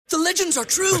The legends are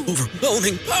true.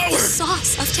 Overwhelming power!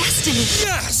 Sauce of destiny.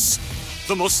 Yes!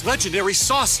 The most legendary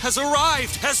sauce has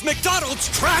arrived as McDonald's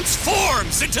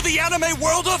transforms into the anime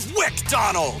world of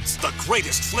WickDonald's. The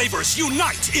greatest flavors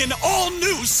unite in all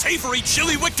new savory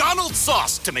chili McDonald's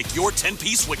sauce to make your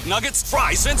 10-piece Wick Nuggets,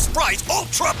 fries, and Sprite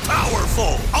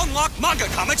ultra-powerful. Unlock manga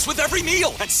comics with every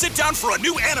meal and sit down for a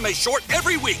new anime short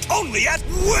every week only at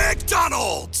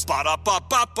WickDonald's.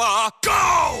 Ba-da-ba-ba-ba,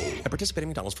 go! At participating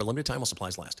McDonald's for a limited time while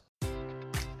supplies last.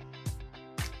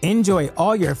 Enjoy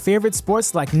all your favorite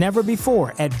sports like never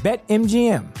before at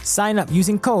BetMGM. Sign up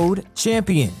using code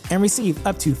CHAMPION and receive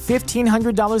up to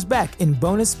 $1,500 back in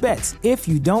bonus bets if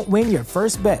you don't win your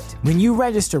first bet. When you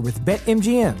register with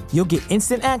BetMGM, you'll get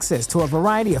instant access to a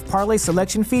variety of parlay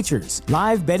selection features,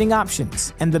 live betting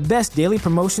options, and the best daily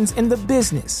promotions in the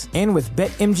business. And with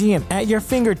BetMGM at your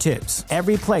fingertips,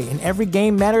 every play and every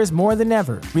game matters more than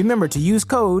ever. Remember to use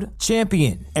code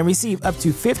CHAMPION and receive up to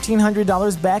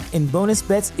 $1,500 back in bonus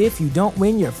bets if you don't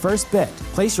win your first bet.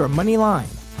 Place your money line,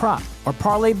 prop, or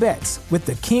parlay bets with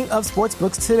the king of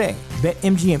sportsbooks today.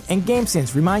 BetMGM and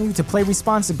GameSense remind you to play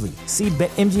responsibly. See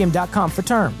BetMGM.com for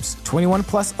terms. 21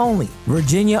 plus only.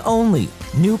 Virginia only.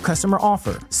 New customer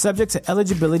offer. Subject to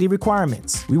eligibility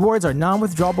requirements. Rewards are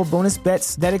non-withdrawable bonus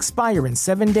bets that expire in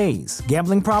 7 days.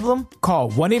 Gambling problem? Call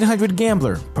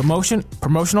 1-800-GAMBLER.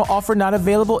 Promotional offer not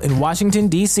available in Washington,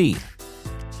 D.C.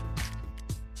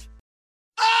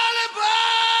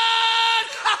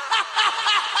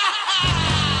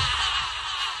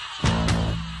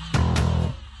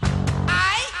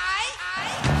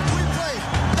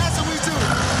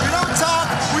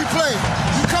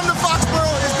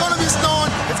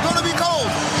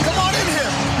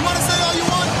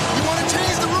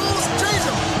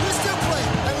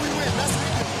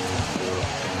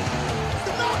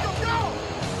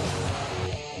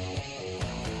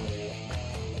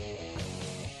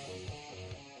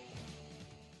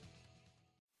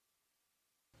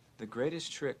 The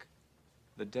greatest trick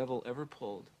the devil ever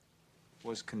pulled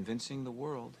was convincing the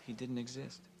world he didn't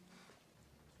exist.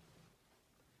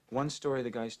 One story the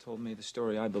guys told me, the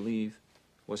story I believe,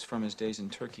 was from his days in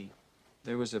Turkey.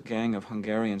 There was a gang of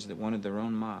Hungarians that wanted their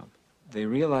own mob. They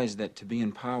realized that to be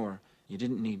in power, you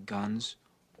didn't need guns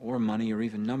or money or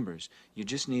even numbers. You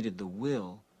just needed the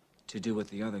will to do what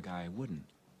the other guy wouldn't.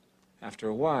 After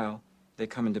a while, they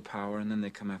come into power, and then they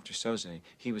come after Soze.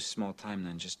 He was small time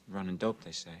then, just running dope,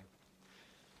 they say.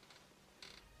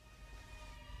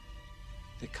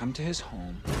 They come to his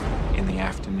home in the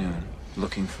afternoon,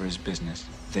 looking for his business.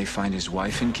 They find his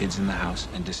wife and kids in the house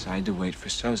and decide to wait for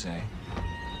Soze.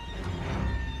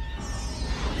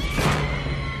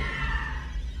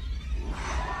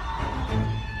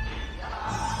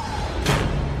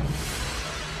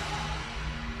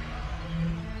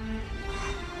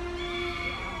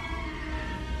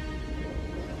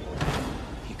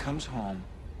 He comes home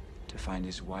to find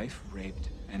his wife raped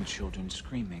and children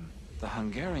screaming. The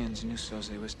Hungarians knew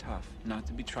Soze was tough, not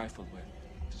to be trifled with,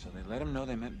 so they let him know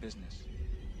they meant business.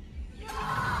 They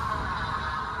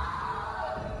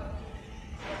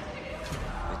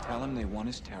tell him they want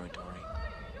his territory,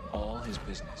 all his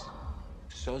business.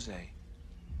 Soze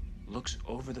looks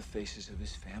over the faces of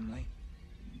his family.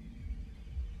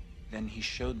 Then he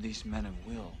showed these men of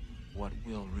will what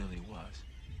will really was.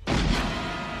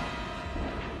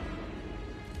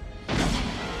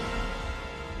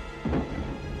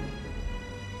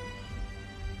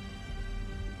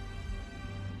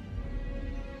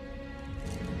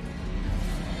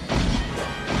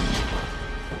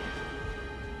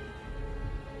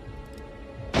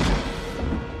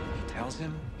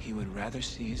 Him he would rather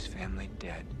see his family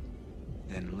dead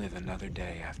than live another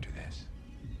day after this.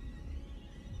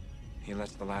 He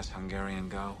lets the last Hungarian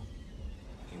go.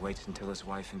 He waits until his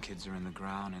wife and kids are in the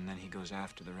ground, and then he goes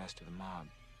after the rest of the mob.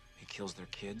 He kills their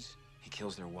kids, he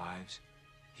kills their wives,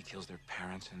 he kills their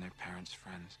parents and their parents'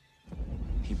 friends.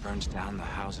 He burns down the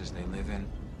houses they live in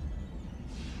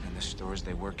and the stores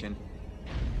they work in.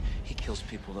 He kills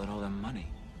people that owe them money.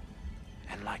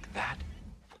 And like that,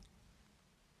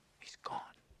 he's gone.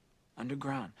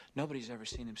 Underground. Nobody's ever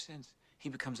seen him since. He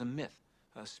becomes a myth,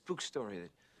 a spook story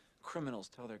that criminals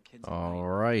tell their kids. All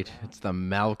right. It's the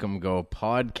Malcolm Go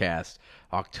podcast,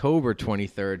 October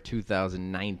 23rd,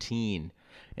 2019.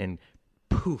 And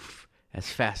poof, as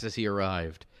fast as he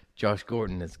arrived, Josh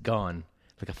Gordon is gone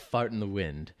like a fart in the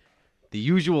wind. The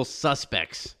Usual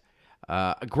Suspects.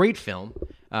 A great film.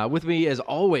 With me, as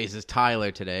always, is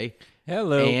Tyler today.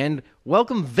 Hello. And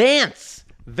welcome, Vance.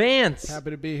 Vance.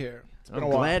 Happy to be here. I'm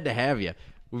glad to have you.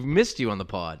 We've missed you on the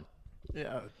pod.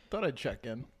 Yeah, thought I'd check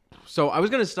in. So I was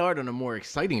going to start on a more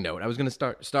exciting note. I was going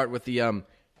to start with the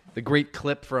the great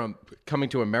clip from Coming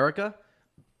to America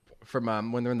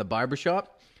from when they're in the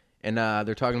barbershop. And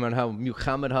they're talking about how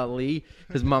Muhammad Ali,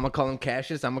 his mama call him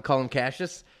Cassius, I'm going to call him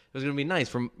Cassius. It was going to be nice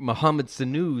from Muhammad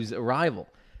Sanu's arrival.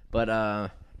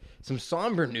 But some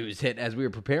somber news hit as we were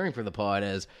preparing for the pod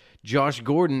as Josh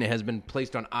Gordon has been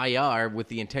placed on IR with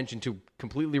the intention to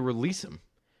completely release him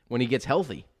when he gets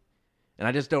healthy. And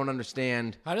I just don't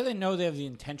understand. How do they know they have the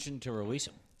intention to release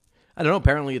him? I don't know.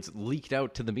 Apparently it's leaked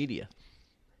out to the media.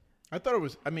 I thought it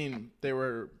was. I mean, they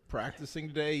were practicing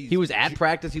today. He was at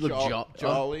practice. He looked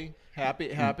jolly,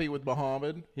 happy with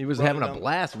Muhammad. He was having a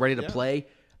blast, ready to play.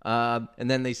 And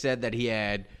then they said that he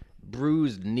had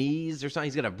bruised knees or something.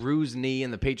 He's got a bruised knee,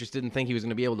 and the Patriots didn't think he was going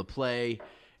to be able to play.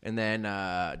 And then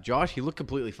Josh, he looked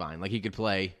completely fine. Like he could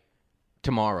play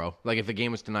tomorrow. Like if the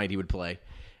game was tonight, he would play.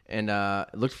 And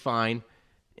it looked fine.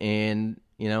 And,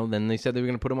 then they said they were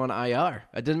going to put him on IR.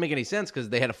 It doesn't make any sense because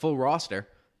they had a full roster.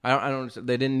 I don't.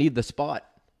 They didn't need the spot.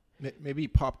 Maybe he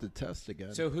popped the test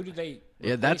again. So who did they?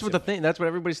 Yeah, that's what that's what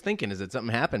everybody's thinking is that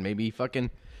something happened. Maybe he fucking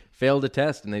failed a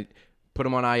test and they put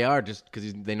him on IR just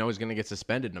because they know he's going to get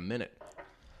suspended in a minute.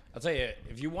 I'll tell you,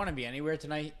 if you want to be anywhere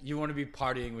tonight, you want to be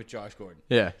partying with Josh Gordon.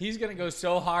 Yeah, he's going to go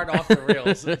so hard off the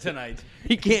rails tonight.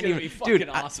 He can't even. Be fucking dude,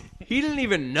 awesome. He didn't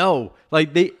even know.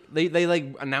 Like they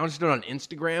like announced it on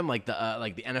Instagram. Like the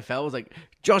NFL was like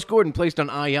Josh Gordon placed on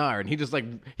IR, and he just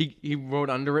he wrote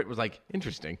under it was like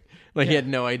interesting. Like he had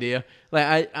no idea.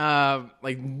 Like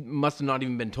I must have not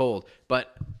even been told.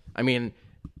 But I mean,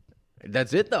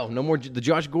 that's it though. No more. The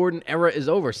Josh Gordon era is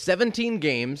over. 17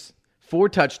 games. 4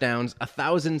 touchdowns,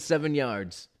 1,007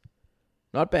 yards.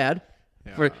 Not bad.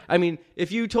 Yeah.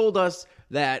 If you told us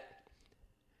that,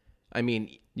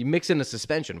 you mix in a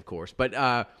suspension, of course, but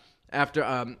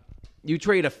after you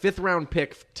trade a 5th-round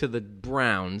pick to the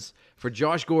Browns for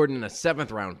Josh Gordon and a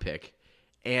 7th-round pick,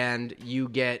 and you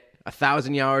get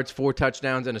 1,000 yards, 4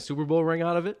 touchdowns, and a Super Bowl ring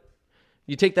out of it,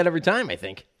 you take that every time, I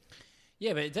think.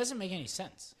 Yeah, but it doesn't make any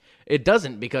sense. It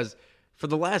doesn't because for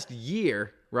the last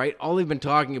year, right, all they've been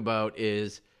talking about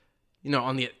is,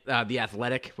 on the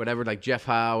Athletic, whatever, like Jeff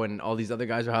Howe and all these other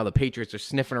guys, or how the Patriots are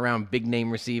sniffing around big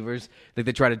name receivers. Like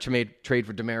they tried to trade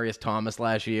for Demaryius Thomas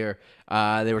last year.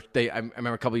 I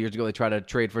remember a couple years ago they tried to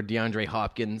trade for DeAndre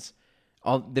Hopkins.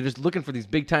 They're just looking for these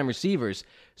big time receivers.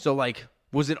 So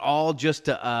was it all just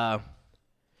to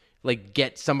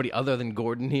get somebody other than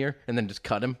Gordon here and then just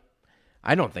cut him?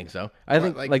 I don't think so. I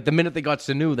think the minute they got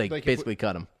Sanu, they basically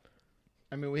cut him.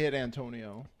 We had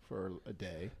Antonio for a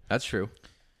day. That's true.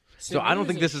 So I don't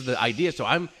think this is the idea. So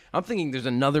I'm thinking there's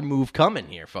another move coming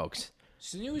here, folks.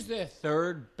 Sanu was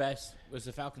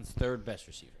the Falcons' third best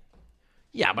receiver.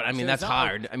 Yeah, but that's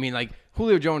hard.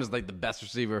 Julio Jones is the best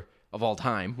receiver of all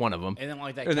time, one of them. And then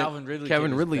Calvin Ridley.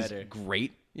 Kevin Ridley's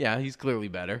great. Yeah, he's clearly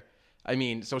better.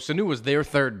 So Sanu was their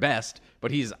third best,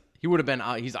 but he would have been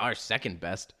he's our second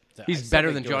best. So he's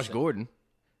better than Josh Gordon.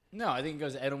 No, I think it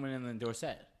goes Edelman and then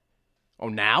Dorsett. Oh,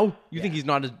 now? You think he's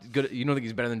not as good? You don't think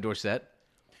he's better than Dorsett?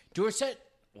 Dorsett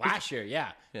last year,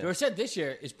 yeah. Dorsett this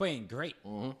year is playing great.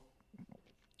 Mm-hmm.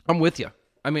 I'm with you.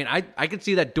 I could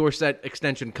see that Dorsett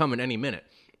extension coming any minute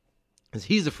because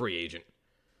he's a free agent.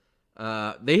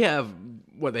 They have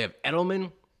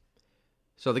Edelman.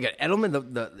 So they got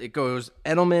Edelman. It goes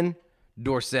Edelman,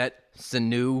 Dorsett,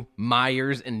 Sanu,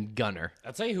 Myers, and Gunner.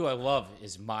 I'll tell you who I love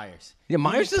is Myers. Yeah,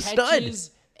 Myers is a stud. He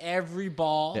catches every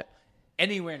ball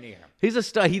anywhere near him. He's a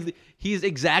stud. He's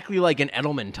exactly like an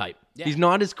Edelman type. Yeah. He's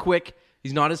not as quick.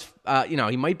 He's not as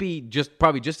he might be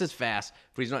probably just as fast,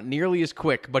 but he's not nearly as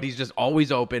quick. But he's just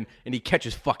always open, and he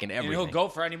catches fucking everything. And he'll go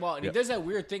for any ball, and he does that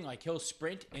weird thing he'll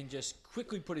sprint and just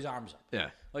quickly put his arms up. Yeah,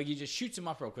 he just shoots him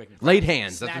up real quick. Late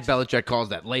hands. That's what Belichick calls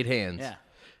that. Late hands. Yeah.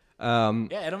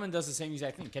 Edelman does the same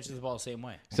exact thing. Catches the ball the same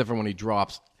way. Except for when he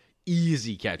drops.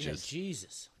 Easy catches. Yeah,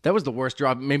 Jesus. That was the worst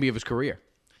drop maybe of his career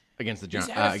against the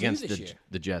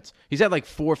Jets. He's had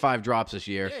 4 or 5 drops this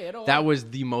year. Yeah, that was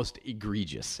the most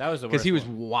egregious. That was the worst. Because he was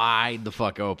wide the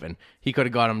fuck open. He could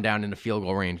have got him down into field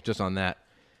goal range just on that.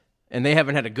 And they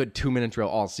haven't had a good 2-minute drill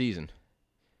all season.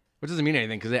 Which doesn't mean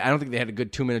anything because I don't think they had a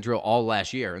good 2-minute drill all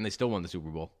last year, and they still won the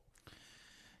Super Bowl.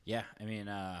 Yeah,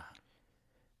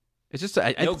 it's just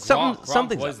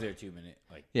Gronk was their 2-minute.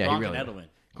 Gronk really and Edelman.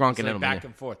 Gronk and Edelman.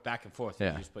 Back and forth.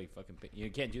 Yeah. You just play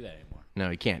you can't do that anymore. No,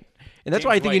 you can't. And that's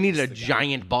why I think you needed a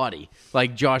giant body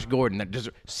like Josh Gordon that just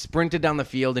sprinted down the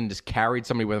field and just carried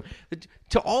somebody with him.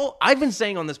 I've been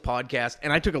saying on this podcast,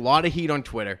 and I took a lot of heat on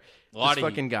Twitter.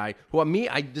 Guy who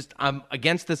I'm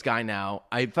against this guy now.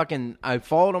 I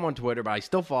followed him on Twitter, but I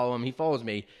still follow him. He follows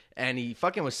me, and he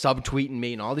fucking was subtweeting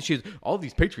me and all this shit. All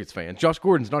these Patriots fans, Josh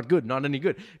Gordon's not good, not any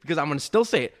good. Because I'm gonna still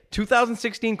say it.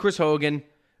 2016 Chris Hogan,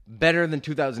 better than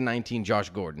 2019 Josh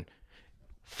Gordon.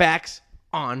 Facts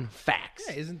on facts.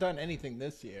 Yeah, he hasn't done anything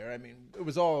this year. I mean, it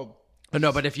was all.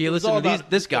 No, but if you it was listen all to about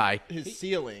this guy, his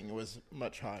ceiling was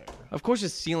much higher. of course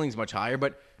his ceiling's much higher,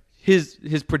 but his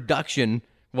production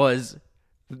was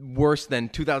worse than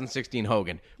 2016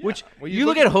 Hogan. Which Well, you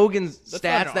look at Hogan's That's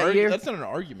not stats an that year. That's not an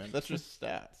argument. That's just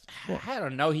stats. I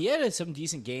don't know. He had some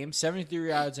decent games. 73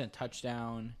 yards and a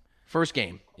touchdown. First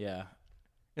game, Yeah.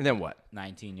 and then what?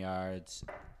 19 yards.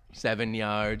 7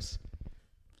 yards.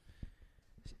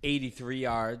 83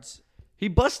 yards. He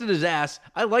busted his ass.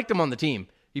 I liked him on the team.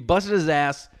 He busted his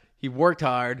ass. He worked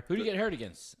hard. Who did he get hurt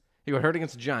against? He got hurt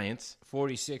against the Giants.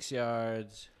 46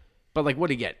 yards. But, like, what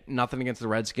did he get? Nothing against the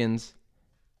Redskins?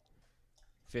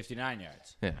 59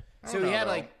 yards. Yeah. So he had,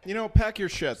 pack your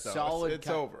shit though. Solid It's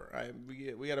over.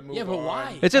 We got to move. Yeah, but on.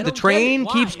 why? It's I it. The don't get train it.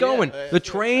 Why? keeps going. Yeah. The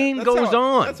train That's goes how-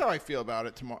 on. That's how I feel about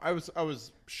it tomorrow. I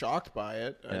was shocked by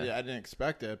it. I didn't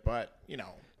expect it, but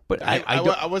But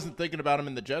I wasn't thinking about him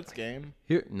in the Jets game.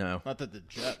 No. Not that the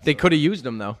Jets. They could have used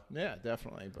him, though. Yeah,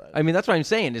 definitely. But I mean, that's what I'm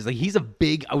saying. Is like he's a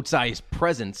big outsized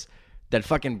presence that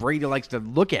fucking Brady likes to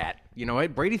look at. You know,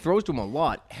 Brady throws to him a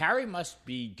lot. Harry must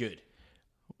be good.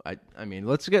 I mean,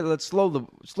 let's slow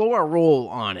our roll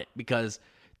on it because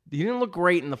he didn't look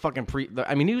great in the fucking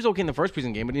I mean, he was okay in the first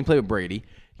preseason game, but he didn't play with Brady.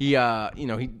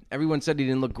 Everyone said he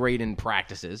didn't look great in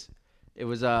practices. It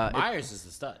was Myers is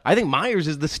the stud. I think Myers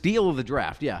is the steal of the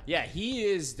draft. Yeah. Yeah, he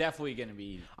is definitely going to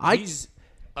be. He's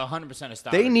 100% a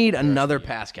starter. They need another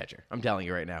pass catcher. I'm telling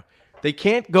you right now. They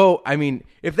can't go. I mean,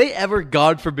 if they ever,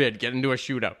 God forbid, get into a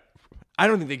shootout, I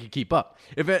don't think they could keep up.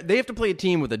 If they have to play a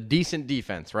team with a decent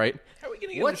defense, right? how are we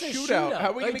gonna get What's in a a shootout? How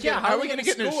are we gonna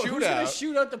get in a Who's going to shootout?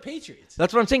 shoot out the Patriots?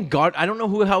 That's what I'm saying. God, I don't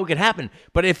know how it could happen.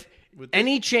 But if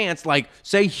any chance, like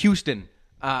say Houston,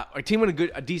 a team with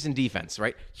a decent defense,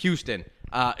 right? Houston,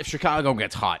 if Chicago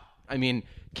gets hot, I mean,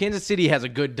 Kansas City has a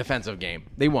good defensive game.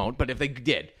 They won't, but if they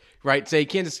did, right? Say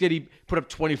Kansas City put up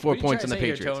 24 points on the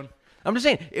Patriots. I'm just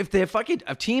saying, if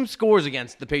a team scores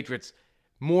against the Patriots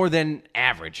more than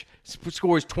average,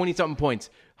 scores 20-something points,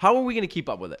 how are we going to keep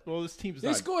up with it? Well, this team's They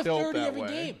not score built 30 that every way.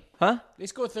 game. Huh? They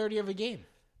score 30 every game.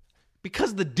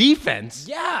 Because the defense.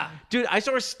 Yeah. Dude, I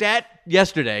saw a stat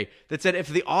yesterday that said if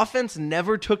the offense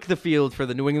never took the field for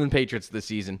the New England Patriots this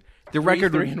season, the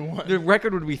record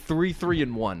would be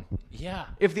 3-3-1. Yeah.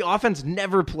 If the offense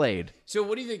never played. So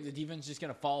what do you think? The defense is just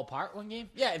going to fall apart one game?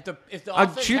 Yeah, if the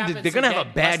offense shoot, happens they're gonna to have a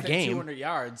get bad less than game. 200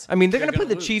 yards. I mean, they're going to play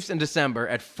the lose. Chiefs in December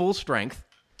at full strength.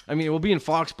 I mean, it will be in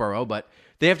Foxborough, but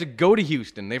they have to go to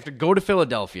Houston. They have to go to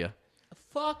Philadelphia.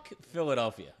 Fuck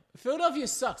Philadelphia. Philadelphia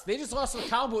sucks. They just lost to the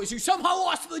Cowboys, who somehow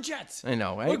lost to the Jets. I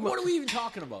know. Like, what are we even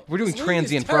talking about? We're doing This league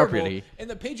transient is terrible, property. and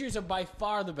the Patriots are by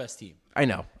far the best team. I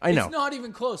know. It's not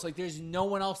even close. Like, there's no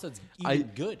one else that's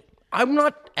even good. I'm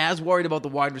not as worried about the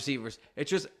wide receivers. It's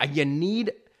just you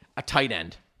need a tight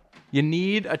end. You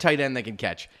need a tight end that can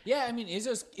catch. Yeah, I mean,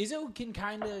 Izzo can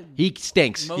kind of He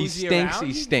stinks. mosey He stinks. around.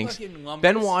 He stinks. fucking lumbers.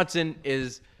 Ben Watson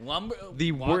is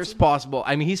the worst possible.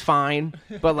 I mean, he's fine,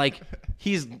 but like,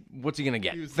 what's he gonna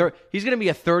get? He's gonna be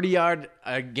a 30-yard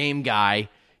a game guy.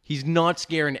 He's not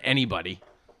scaring anybody.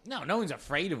 No one's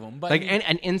afraid of him. But Like, I mean,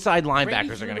 and inside Brady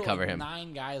linebackers are threw gonna to, cover like, him.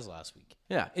 9 guys last week.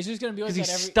 Yeah, It's just gonna be like because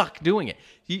that he's every. stuck doing it.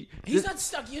 He's not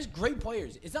stuck. He has great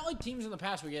players. It's not like teams in the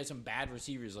past where you had some bad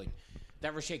receivers, like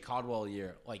that Rashae Caldwell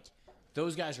year. Like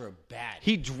those guys are bad.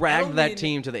 He dragged that Edelman-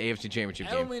 team to the AFC Championship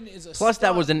game. Edelman is a Plus, that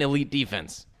stud. was an elite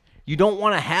defense. You don't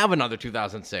want to have another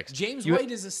 2006. James White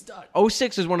is a stud.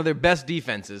 06 is one of their best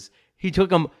defenses. He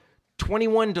took them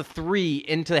 21-3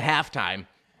 into halftime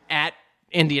at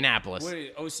Indianapolis.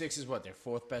 What, 06 is what, their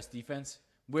 4th best defense?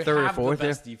 We Third or have fourth, the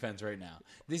best defense right now.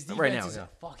 This defense Right now, is yeah.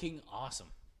 fucking awesome.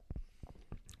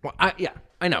 Well,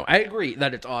 I know. I agree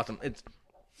that it's awesome. It's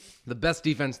the best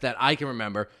defense that I can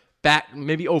remember. Back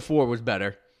maybe 04 was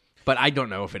better, but I don't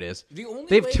know if it is. The only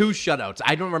they have way- 2 shutouts.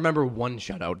 I don't remember one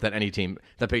shutout that any team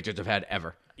the Patriots have had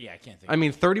ever. Yeah, I can't think. I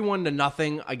mean,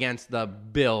 31-0 against the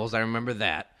Bills. I remember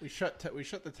that. We shut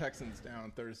the Texans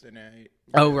down Thursday night.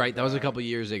 Oh, right. That was a couple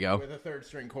years ago. With a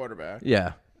third-string quarterback.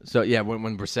 Yeah. So, yeah,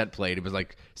 when Brissett played, it was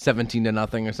like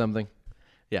 17-0 or something.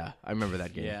 Yeah, I remember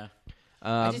that game.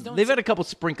 Yeah. They've had a couple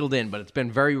sprinkled in, but it's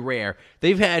been very rare.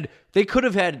 They could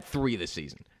have had 3 this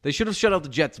season. They should have shut out the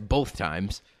Jets both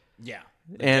times. Yeah.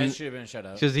 The And Jets should have been shut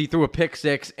out. Because he threw a pick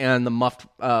 6 and the muffed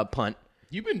punt.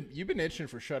 You've been itching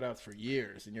for shutouts for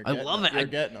years, and I love it. You're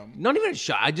getting them. Not even a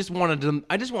shot. I just wanted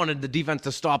the defense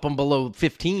to stop them below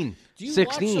 15, Do you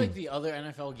 16. watch like the other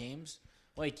NFL games?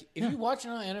 Like, if you watch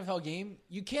another NFL game,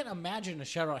 you can't imagine a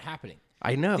shutout happening.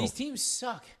 I know. These teams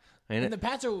suck. And And the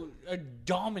Pats are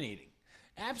dominating.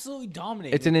 Absolutely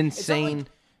dominating. It's an not insane-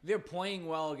 they're playing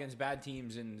well against bad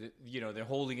teams, and they're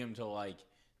holding them to like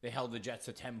they held the Jets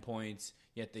to 10 points,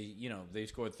 yet they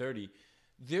scored 30.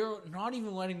 They're not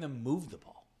even letting them move the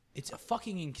ball. It's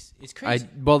it's crazy.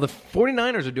 Well, the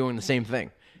 49ers are doing the same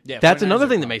thing. Yeah, That's 49ers another are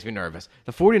thing that makes me nervous.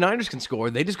 The 49ers can score.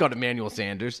 They just got Emmanuel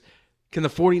Sanders. Can the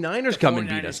 49ers come and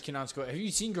beat us? Cannot score. Have you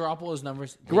seen Garoppolo's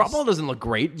numbers? Garoppolo doesn't look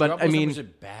great, but Garoppolo's I mean, numbers are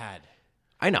bad.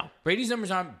 I know. Brady's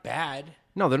numbers aren't bad.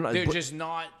 No, they're not. They're just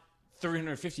not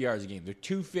 350 yards a game. They're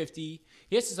 250.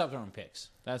 He has to stop throwing picks.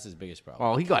 That's his biggest problem.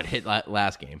 Well, he got hit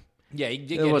last game. Yeah, he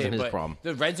did It get wasn't hit, his but problem.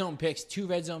 The red zone picks, 2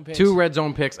 red zone picks. 2 red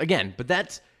zone picks again, but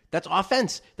that's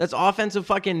offense. That's offensive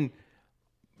fucking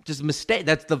just mistake.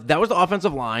 That was the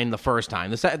offensive line the first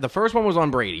time. The first one was on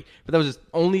Brady, but that was his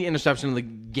only interception of the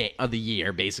game of the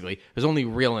year. Basically, his only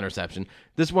real interception.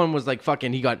 This one was like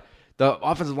fucking. He got the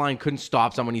offensive line couldn't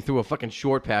stop someone. He threw a fucking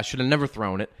short pass. Should have never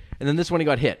thrown it. And then this one he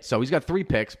got hit. So he's got 3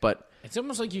 picks, but It's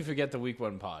almost like you forget the Week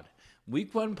 1 pod.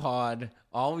 Week 1 pod,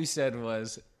 all we said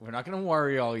was, we're not going to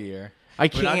worry all year. I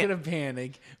We're not can't- going to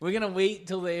panic. We're going to wait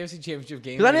till the AFC Championship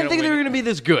game. because I didn't think they were going to be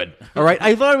this good. All right,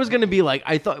 I thought it was going to be like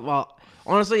well,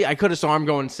 honestly, I could have saw him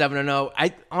going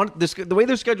 7-0. The way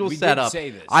their schedule We set did up, say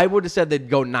this. I would have said they'd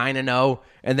go 9-0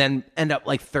 and then end up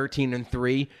like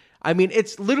 13-3. I mean,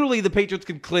 it's literally the Patriots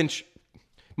can clinch.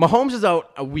 Mahomes is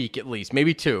out a week at least,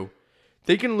 maybe 2.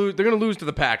 They can lose. They're going to lose to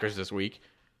the Packers this week.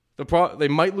 They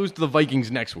might lose to the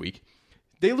Vikings next week.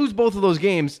 They lose both of those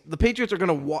games. The Patriots are they're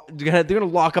going to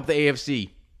lock up the AFC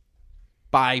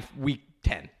by week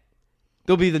 10.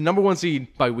 They'll be the number 1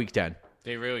 seed by week 10.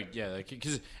 They really,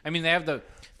 because I mean they have the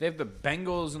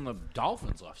Bengals and the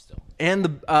Dolphins left still. And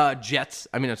the Jets.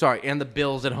 and the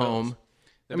Bills at home.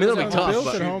 I mean, it'll be tough. Bills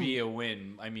but- at should home. be a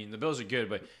win. I mean, the Bills are good,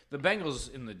 but the Bengals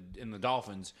and the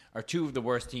Dolphins are 2 of the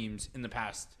worst teams in the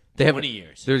past 20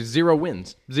 years. There's 0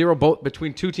 wins.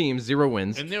 Between 2 teams, 0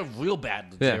 wins. And they're real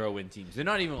bad Yeah. 0-win teams. They're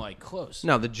not even like close.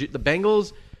 No, the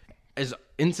Bengals is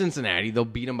in Cincinnati. They'll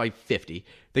beat them by 50.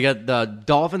 They got the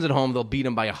Dolphins at home. They'll beat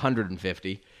them by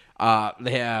 150.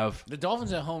 They have The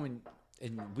Dolphins at home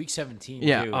in week 17.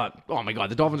 yeah. too. Oh my God,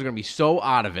 the Dolphins are going to be so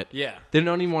out of it. Yeah. They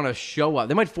don't even want to show up.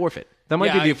 They might forfeit. That might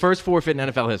Yeah, be the first forfeit in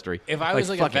NFL history. If I was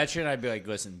like a fuck it. veteran, I'd be like,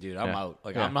 "Listen, dude, I'm Yeah. out.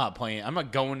 Like, Yeah. I'm not playing. I'm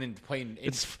not going and playing."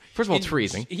 First of all, it's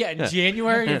freezing. Yeah, in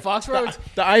January in Foxborough,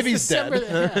 The Ivy's December,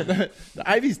 dead. yeah. The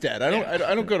Ivy's dead. I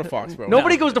don't go to Foxborough.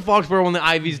 Nobody goes to Foxborough when the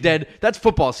Ivy's dead. That's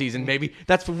football season, baby.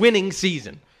 That's winning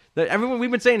season. Everyone we've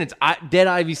been saying it's dead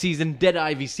Ivy season, dead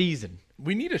Ivy season.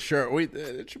 We need a shirt.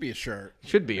 It should be a shirt.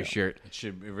 Should be a shirt.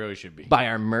 It really should be. Buy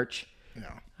our merch.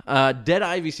 Yeah. Dead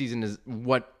Ivy season is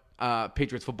what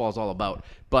Patriots football is all about.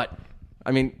 But I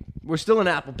mean, we're still in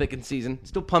apple picking season,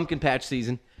 still pumpkin patch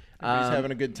season. Everybody's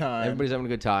having a good time. Everybody's having a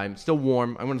good time. Still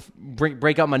warm. I'm gonna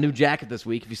break out my new jacket this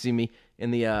week. If you see me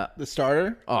in the The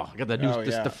starter. I got the new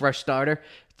yeah. the fresh starter.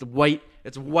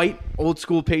 It's white old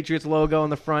school Patriots logo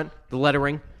on the front. The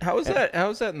lettering. How is that?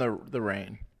 How is that in the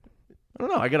rain? I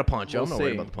don't know. I got a poncho. We'll I'm not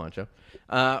worried see. about the poncho.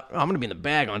 I'm going to be in the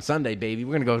bag on Sunday, baby.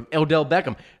 We're going to go Odell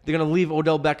Beckham. They're going to leave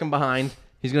Odell Beckham behind.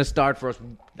 He's going to start for us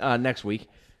next week.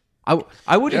 I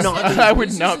would not. I would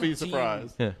This is not a be team-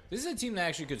 surprised. Yeah. This is a team that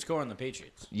actually could score on the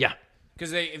Patriots Yeah.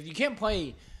 because if you can't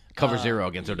play Cover 0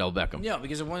 against Odell Beckham. no,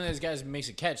 because if one of those guys makes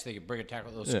a catch, they could break a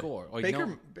tackle, they'll score. Like,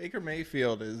 Baker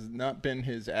Mayfield has not been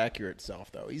his accurate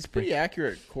self, though. He's a pretty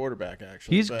accurate quarterback,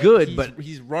 actually. He's good, but-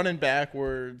 he's running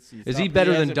backwards. Is he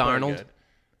better than hasn't played Darnold? good.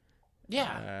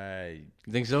 yeah,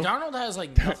 You think so? Darnold has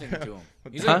like nothing to him.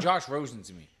 He's like Josh Rosen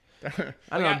to me.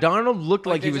 I don't know. Darnold looked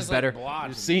like he they was just, better. blotched You're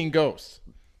him. seeing ghosts.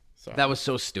 So. That was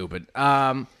so stupid.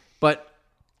 But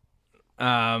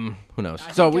who knows?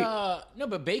 I So think, we. no,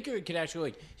 but Baker could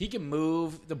actually he can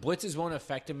move. The blitzes won't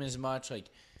affect him as much. Like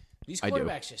these I do.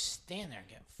 quarterbacks just stand there and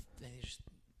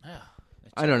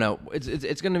I don't know.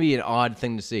 It's going to be an odd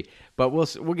thing to see, but we'll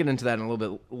get into that in a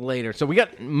little bit later. So we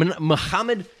got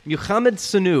Mohamed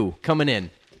Sanu coming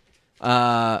in.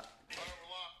 The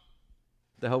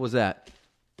hell was that?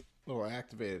 Oh, I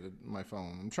activated my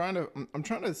phone. I'm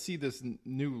trying to see this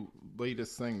new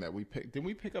latest thing that we picked. Didn't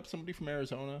we pick up somebody from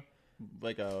Arizona?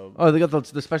 Like a Oh, they got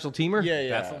the special teamer?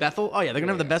 yeah. Bethel? Oh, yeah, they're going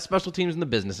to have the best special teams in the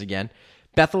business again.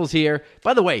 Bethel's here.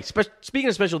 By the way, speaking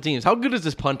of special teams, how good is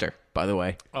this punter, by the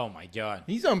way? Oh my god.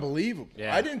 He's unbelievable.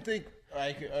 Yeah. I didn't think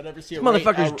I'd ever see a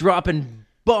Motherfucker's dropping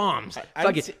bombs. I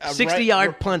Fucking didn't see a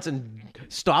 60-yard punts and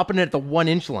stopping it at the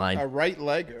 1-inch line. a right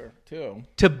legger too.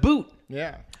 To boot.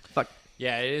 Yeah. Fuck.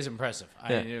 Yeah, it is impressive.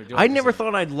 I never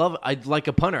thought I'd like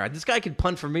a punter. This guy can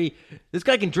punt for me. This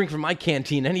guy can drink from my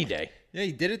canteen any day. Yeah,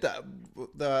 he did it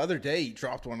the other day. He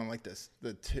dropped one on like this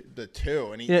the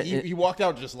two, and he walked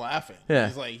out just laughing. Yeah.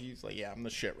 He's like, yeah, I'm the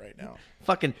shit right now.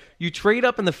 Fucking, you trade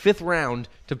up in the 5th round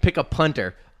to pick a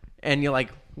punter, and you're like,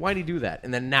 why'd he do that?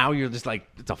 And then now you're just like,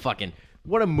 it's a fucking,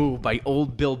 what a move by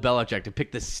old Bill Belichick to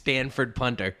pick this Stanford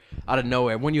punter out of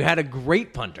nowhere when you had a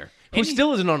great punter who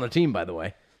still isn't on the team, by the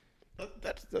way.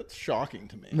 That's shocking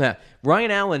to me. Yeah,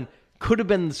 Ryan Allen could have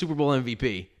been the Super Bowl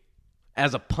MVP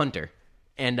as a punter.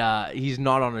 And he's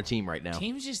not on a team right now.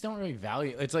 Teams just don't really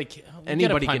value. It's like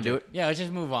anybody can do it. Yeah, let's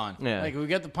just move on. Yeah. Like we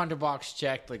got the punter box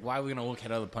checked. Like why are we gonna look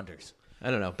at other punters? I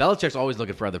don't know. Belichick's always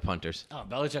looking for other punters. Oh,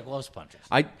 Belichick loves punters.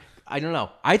 I don't know.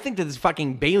 I think that this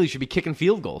fucking Bailey should be kicking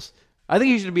field goals. I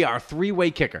think he should be our 3-way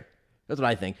kicker. That's what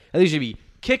I think. I think he should be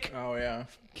kick,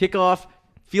 kickoff,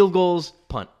 field goals,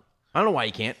 punt. I don't know why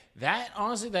he can't. That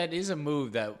honestly, that is a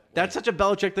move that. That's such a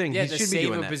Belichick thing. Yeah, he should be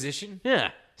doing save a that. position.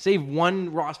 Yeah, save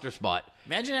one roster spot.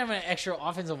 Imagine having an extra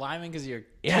offensive lineman because your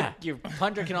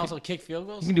punter can also kick field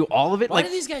goals. You can do all of it. Why do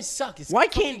these guys suck? Why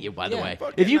can't you? By the way,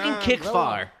 if you can kick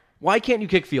far, why can't you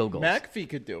kick field goals? McAfee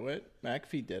could do it.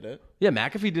 McAfee did it. Yeah,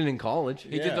 McAfee did it in college.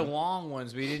 He did the long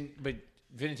ones, but he didn't. But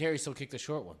Vinatieri still kicked the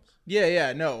short ones.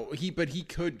 Yeah, no, but he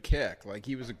could kick. Like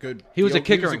he was a good. He was a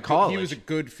kicker in college. He was a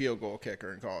good field goal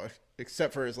kicker in college,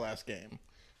 except for his last game,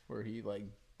 where he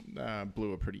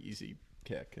blew a pretty easy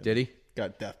kick. Did he?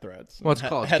 Got death threats. Well, it's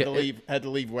college. Had to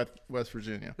leave West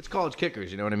Virginia. It's college kickers.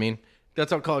 You know what I mean?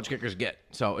 That's how college kickers get.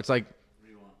 So it's like,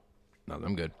 no,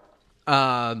 I'm good.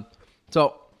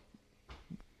 So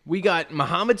we got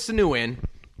Mohamed Sanu in,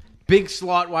 big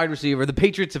slot wide receiver. The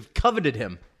Patriots have coveted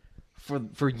him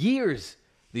for years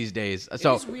these days.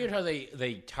 So it's weird how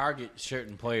they target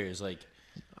certain players. Like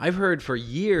I've heard for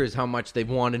years how much they've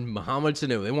wanted Mohamed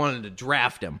Sanu. They wanted to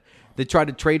draft him. They tried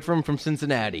to trade for him from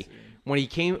Cincinnati. When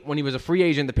he was a free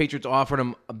agent, the Patriots offered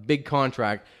him a big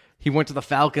contract. He went to the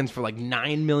Falcons for like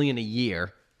 $9 million a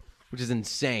year, which is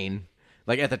insane.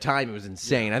 Like at the time, it was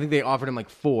insane. Yeah. I think they offered him like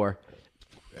 $4 million.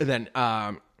 And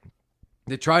then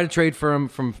they tried to trade for him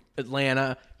from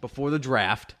Atlanta before the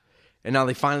draft, and now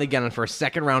they finally get him for a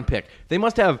 2nd-round pick. They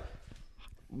must have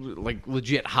like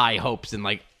legit high hopes and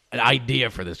like an idea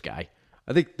for this guy.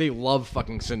 I think they love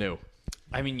fucking Sanu.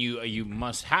 I mean, you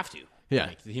must have to. Yeah.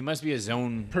 Like, he must be a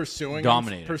zone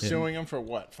dominator. Pursuing him for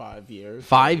what, 5 years?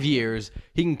 5 years.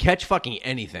 He can catch fucking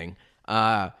anything.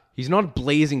 He's not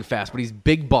blazing fast, but he's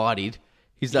big-bodied.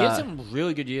 He had some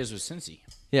really good years with Cincy.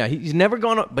 Yeah, he's never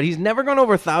gone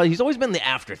over 1,000. He's always been the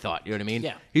afterthought. You know what I mean?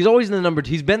 Yeah. He's always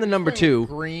he's been the number 2.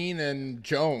 Green and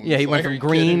Jones. Yeah, he went from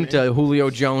Green to Julio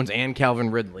Jones and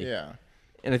Calvin Ridley. Yeah.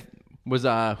 And it was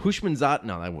Hushman Zot.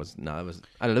 No, that was I don't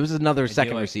know. There was another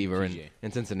second receiver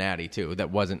in Cincinnati too. That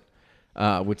wasn't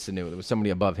with Sanu. There was somebody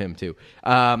above him too.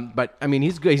 But I mean,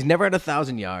 he's good. He's never had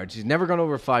 1,000 yards. He's never gone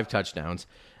over 5 touchdowns.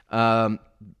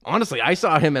 Honestly, I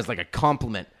saw him as like a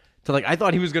compliment to I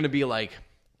thought he was going to be like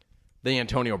the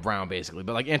Antonio Brown basically,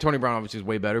 but like Antonio Brown obviously is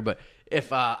way better. But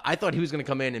if I thought he was going to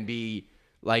come in and be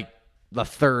like the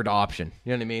 3rd option,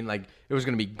 you know what I mean? Like it was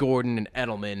going to be Gordon and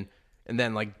Edelman, and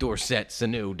then like Dorsett,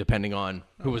 Sanu, depending on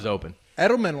who was open.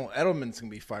 Edelman's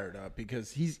gonna be fired up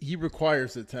because he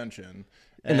requires attention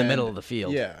in the middle of the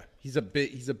field. Yeah, he's a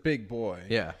big boy.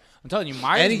 Yeah, I'm telling you,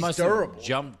 Myers must have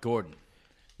jumped Gordon.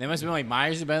 They must have been like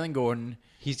Myers is better than Gordon.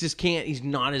 He's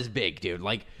not as big, dude.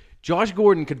 Like Josh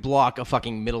Gordon could block a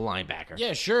fucking middle linebacker.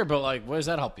 Yeah, sure, but like, what does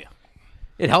that help you?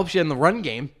 It helps you in the run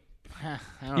game.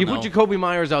 You put Jacoby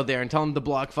Myers out there and tell him to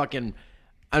block fucking,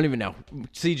 I don't even know,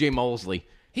 C.J. Mosley.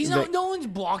 He's not. No one's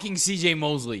blocking C.J.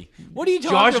 Mosley. What are you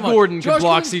talking about? Josh Gordon could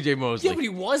block C.J. Mosley. Yeah, but he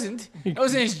wasn't. That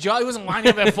wasn't his job. He wasn't lining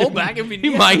up at fullback. I mean,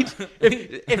 he might.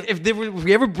 If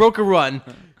we ever broke a run,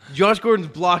 Josh Gordon's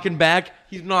blocking back.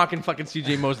 He's knocking fucking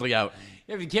C.J. Mosley out.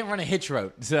 Yeah, but you can't run a hitch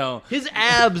route. So his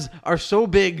abs are so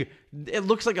big, it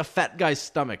looks like a fat guy's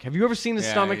stomach. Have you ever seen his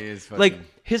stomach? He is like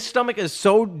his stomach is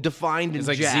so defined and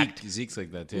like jacked. Zeke's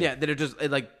like that too. Yeah, that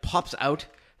it like pops out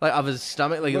like of his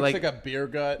stomach. Like it looks like a beer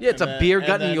gut. Yeah, it's a beer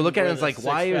gut, and you look at it, and it's like,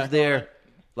 why is there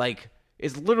like?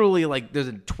 It's literally like there's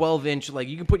a 12-inch. Like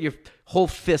you can put your whole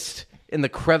fist in the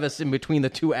crevice in between the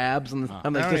 2 abs, and I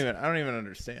don't even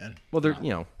understand. Well, they're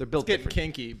they're built it's getting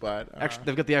different. kinky, but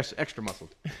they've got the extra muscle.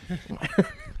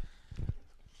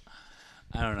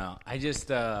 I don't know. I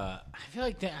just I feel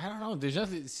like I don't know.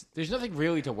 There's nothing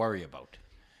really to worry about.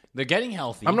 They're getting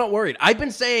healthy. I'm not worried. I've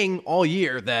been saying all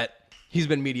year that he's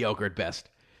been mediocre at best,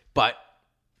 but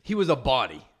he was a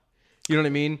body. You know what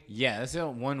I mean? Yeah, that's the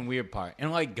one weird part.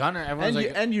 And like Gunner, everyone's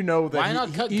and you know that why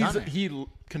not cut Gunner? He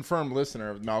confirmed listener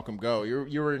of Malcolm Go.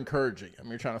 You were encouraging him.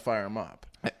 You're trying to fire him up.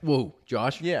 Whoa,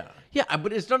 Josh. Yeah. Yeah,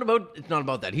 but it's not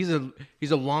about that. He's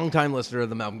a longtime listener of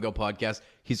the Malcolm Go podcast.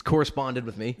 He's corresponded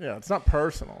with me. Yeah, it's not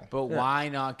personal. But why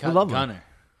not cut love him. Gunner?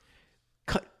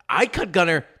 I cut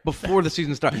Gunner before the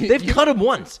season started. They've cut him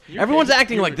once. Everyone's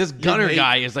acting like this Gunner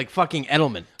guy is like fucking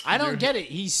Edelman. I don't get it.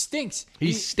 He stinks.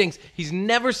 He stinks. He's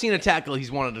never seen a tackle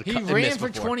he's wanted to He cut and ran miss for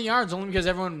before. 20 yards only because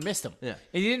everyone missed him. Yeah.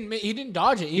 He didn't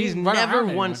dodge it. He's didn't run never around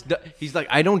anyone. once. He's like,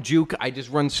 I don't juke. I just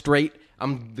run straight.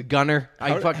 I'm the Gunner.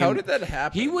 How did that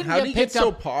happen? He wouldn't How get did he get picked so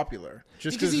up- popular?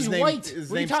 Just Because his he's name, white. His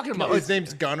What are you name's- talking about? His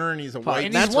name's Gunner, and he's a white.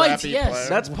 And he's That's white, crappy yes. player.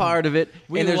 That's part of it.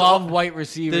 We And there's love al- white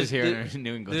receivers here there's- in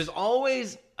New England. There's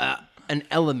always an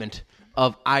element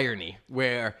of irony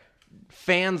where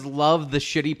fans love the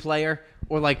shitty player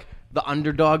or like the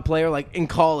underdog player. Like in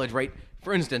college, right?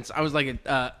 For instance, I was like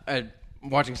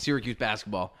watching Syracuse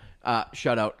basketball.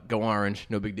 Shout out, go Orange,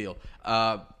 no big deal.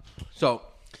 So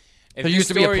If there your used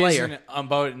to be a story player. isn't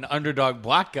about an underdog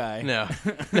black guy. No.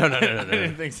 I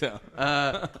didn't think so.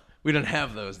 We don't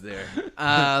have those there.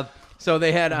 So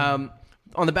they had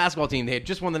on the basketball team, they had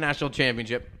just won the national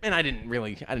championship, and I didn't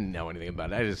know anything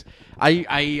about it.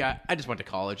 I just went to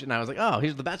college, and I was like, oh,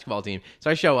 here's the basketball team. So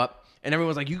I show up, and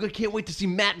everyone's like, you can't wait to see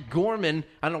Matt Gorman.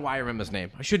 I don't know why I remember his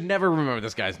name. I should never remember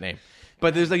this guy's name.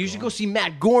 But there's like, you should go see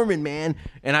Matt Gorman, man.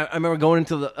 And I remember going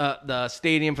into the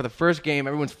stadium for the first game.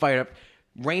 Everyone's fired up.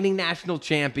 Reigning national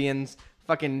champions,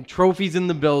 fucking trophies in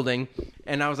the building.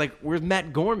 And I was like, where's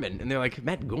Matt Gorman? And they're like,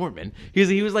 Matt Gorman?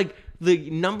 He was like the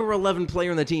number 11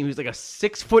 player on the team. He was like a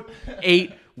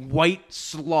 6'8" white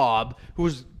slob who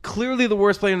was clearly the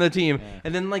worst player on the team. Yeah.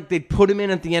 And then like they'd put him in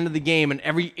at the end of the game and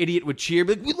every idiot would cheer,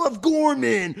 be like, we love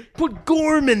Gorman. Put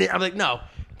Gorman in. I'm like, no.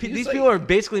 These people are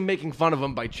basically making fun of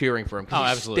him by cheering for him because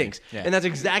he absolutely. stinks. Yeah. And that's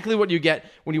exactly what you get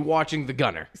when you're watching the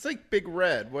Gunner. It's like Big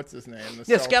Red. What's his name?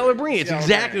 Yeah, Scalabrini. It's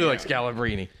exactly like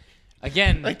Scalabrini.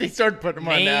 Again, Like they started putting him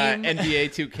on Name- NBA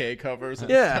 2K covers. And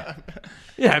Yeah. stuff.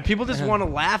 Yeah, people just want to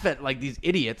laugh at like these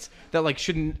idiots that like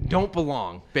don't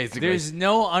belong, basically. there's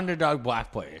no underdog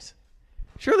black players.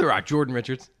 Sure there are. Jordan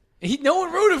Richards. No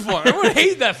one rooted for him. Everyone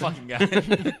hated that fucking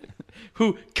guy.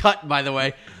 Who cut, by the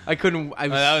way.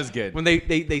 That was good. When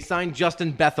they signed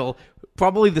Justin Bethel,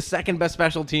 probably the second best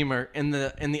special teamer in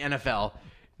the NFL.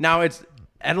 Now it's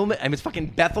Edelman. I mean, it's fucking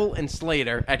Bethel and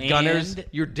Slater at Gunners.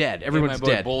 You're dead. Everyone's my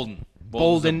boy dead. Bolden.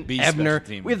 Bolden, Beast Ebner.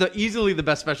 special team. We have easily the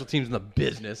best special teams in the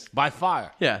business. By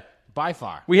far. Yeah. By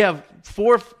far. We have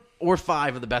 4 or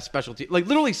 5 of the best special teams. Like,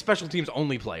 literally special teams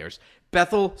only players.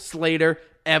 Bethel, Slater,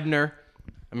 Ebner.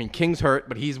 I mean, King's hurt,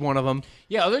 but he's one of them.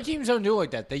 Yeah, other teams don't do it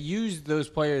like that. They use those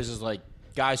players as like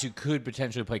guys who could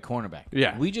potentially play cornerback.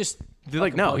 Yeah. We just They're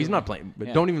like, no, plug he's him not in. playing. But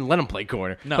Yeah. don't even let him play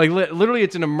corner. No. Like, literally,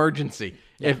 it's an emergency.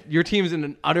 Yeah. If your team's in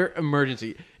an utter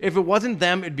emergency. If it wasn't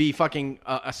them, it'd be fucking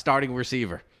a starting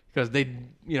receiver. Because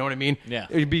you know what I mean? Yeah.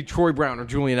 It'd be Troy Brown or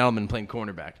Julian Edelman playing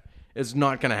cornerback. It's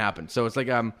not going to happen. So it's like,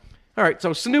 all right,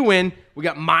 so Sanu win. We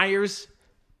got Myers.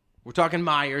 We're talking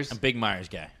Myers. A big Myers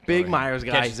guy. Big Over here. Myers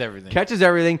guy. Catches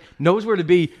everything. Knows where to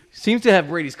be. Seems to have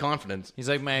Brady's confidence. He's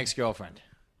like my ex-girlfriend.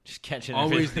 Just catching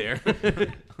Always everything.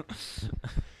 there.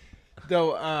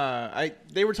 Though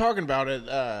they were talking about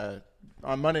it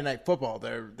on Monday Night Football.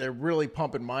 They're really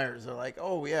pumping Myers. They're like,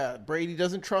 oh yeah, Brady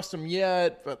doesn't trust him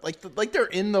yet, but like they're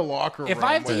in the locker room. If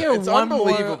I have to with hear it. It's one more-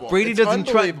 unbelievable. Brady It's doesn't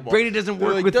try- unbelievable. Brady doesn't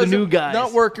work They're with the new doesn't- guys.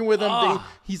 Not working with him.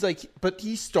 He's like, but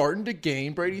he's starting to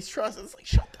gain Brady's trust. It's like,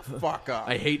 shut the fuck up.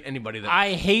 I hate anybody that.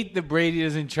 I hate the Brady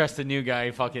doesn't trust the new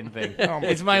guy fucking thing. Oh my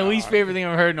It's my God. least favorite thing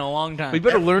I've heard in a long time. We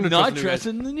better learn to not trust the new guy.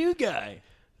 trusting the new guy.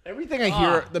 Everything I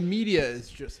hear, the media is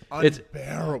just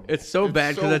unbearable. It's so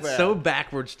bad because it's bad. so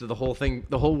backwards to the whole thing.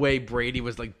 The whole way Brady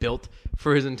was like built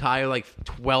for his entire like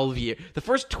 12 years. The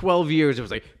first 12 years, it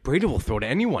was like Brady will throw to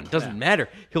anyone. Doesn't matter.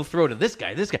 He'll throw to this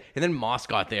guy. And then Moss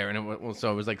got there, and it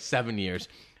was like 7 years.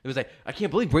 It was like, I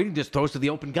can't believe Brady just throws to the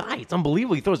open guy. It's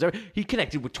unbelievable. He throws there. He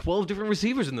connected with 12 different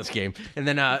receivers in this game. And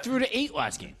then Threw to 8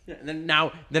 last game. and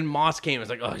then Moss came and was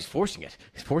like, oh, he's forcing it.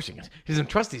 He's forcing it. He doesn't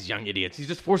trust these young idiots. He's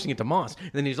just forcing it to Moss.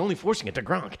 And then he's only forcing it to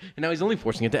Gronk. And now he's only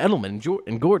forcing it to Edelman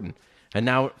and Gordon. And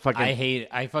now fucking I hate it.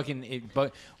 I fucking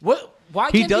but what? Why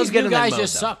He can't does these get new in that guys mode,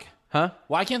 just though. suck? Huh?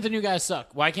 Why can't the new guys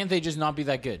suck? Why can't they just not be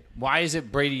that good? Why is it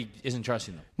Brady isn't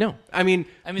trusting them? No, I mean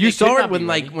they you could saw not it when be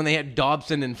ready. when they had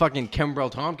Dobson and fucking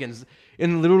Kembrell Tompkins,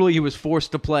 and literally he was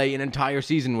forced to play an entire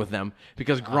season with them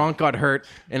because Gronk got hurt,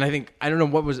 and I don't know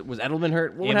what was Edelman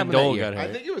hurt? What happened that year? got hurt.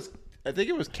 I think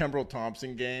it was Kembrell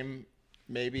Thompson game,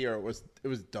 maybe, or it was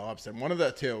Dobson. One of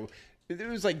the two. It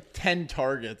was like 10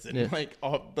 targets, and like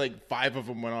 5 of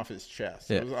them went off his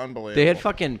chest. It was unbelievable. They had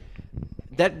fucking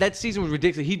that season was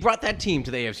ridiculous. He brought that team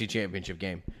to the AFC Championship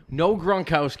game. No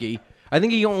Gronkowski. I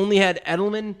think he only had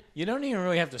Edelman, You don't even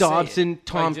really have to Dobson, say it. Like,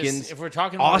 Tompkins, just, if we're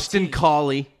talking about Austin team,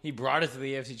 Collie. he brought it to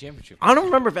the AFC Championship. I don't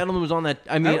remember if Edelman was on that.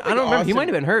 I mean, I don't remember. He might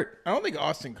have been hurt. I don't think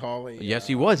Austin Collie. Yes,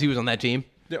 he was. He was on that team.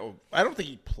 No, I don't think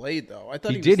he played though. I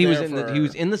thought He did. He was there in the. for He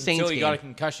was in the Saints Until he game. got a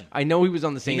concussion. I know he was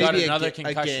on the Saints. got maybe another a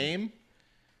concussion. game.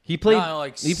 He played. No,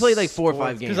 like he played like 4 or 4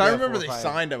 5 games. Because I Yeah, remember 4 or they 5.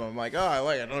 signed him. I'm like, oh, I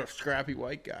like another scrappy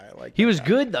white guy. I like He that was guy.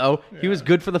 good though. He was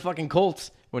good for the fucking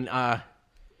Colts when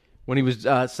he was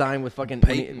signed with fucking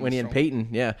Peyton when he had or Peyton.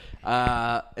 Yeah.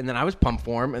 And then I was pumped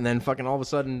for him, and then fucking all of a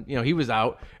sudden, he was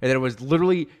out, and then it was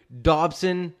literally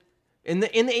Dobson in the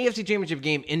AFC Championship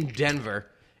game in Denver.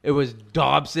 It was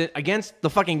Dobson against the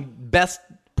fucking best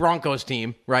Broncos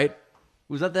team, right?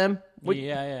 Was that them? What-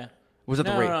 Yeah. Was that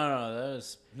no, the Raiders? No, that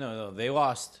was no. They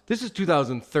lost. This is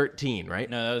 2013, right?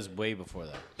 No, that was way before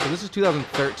that. So this is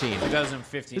 2013.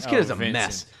 2015. This kid is a Vincent.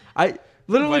 mess. I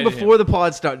literally Invited before him. the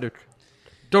pod started.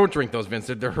 Don't drink those,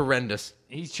 Vincent. They're horrendous.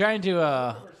 He's trying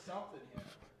to.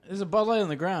 There's a Bud Light on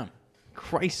the ground.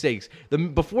 Christ's sakes!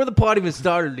 Before the pod even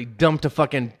started, he dumped a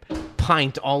fucking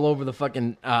pint all over the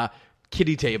fucking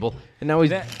kitty table, and now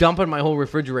he's dumping my whole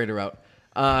refrigerator out.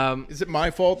 Is it my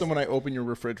fault that when I open your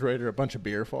refrigerator, a bunch of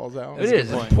beer falls out? It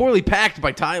is. It's poorly packed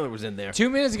by Tyler was in there. 2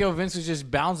 minutes ago, Vince was just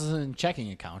bouncing in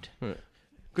checking account.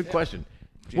 Good question.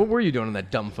 What were you doing on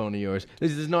that dumb phone of yours?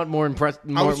 This is not more impressive.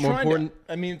 I More was trying important.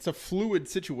 to. I mean, it's a fluid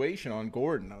situation on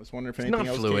Gordon. I was wondering if It's anything not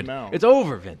else fluid. came out. It's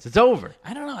over, Vince. It's over.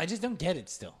 I don't know. I just don't get it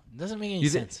still. It doesn't make any You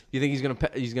sense. think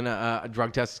he's gonna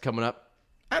drug test is coming up?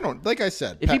 I don't. Like I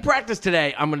said, If he practiced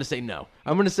today, I'm gonna say no.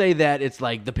 I'm gonna say that it's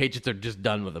like the Patriots are just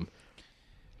done with him.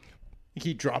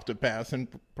 he dropped a pass in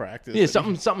practice. Yeah,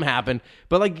 something happened,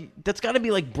 but like that's got to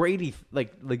be like Brady.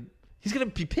 Like he's gonna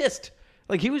be pissed.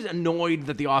 Like he was annoyed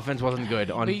that the offense wasn't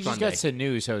good on But you just Sunday. got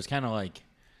Sanu, so it's kind of like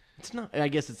It's not. I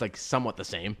guess it's like somewhat the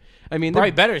same. I mean,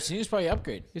 probably better. Sanu's probably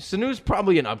upgrade. Sanu's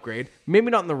probably an upgrade. Maybe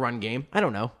not in the run game. I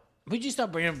don't know. Would you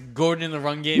stop bringing up Gordon in the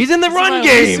run game? He's in the This is run my-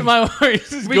 game. This is my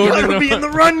this is We Gordon gotta be in the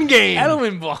run game.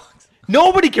 Edelman blocks.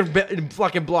 Nobody can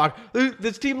fucking block.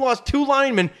 This team lost 2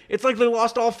 linemen. It's like they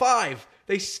lost all 5.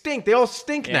 They stink. They all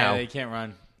stink Yeah, now. they can't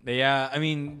run. I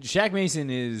mean, Shaq Mason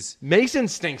is Mason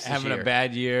stinks this having year. a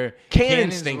bad year. Cannon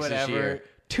Cannon's stinks whatever. this year.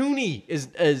 Tooney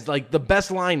is like the best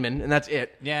lineman, and that's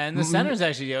it. Yeah, and the center's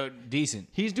actually decent.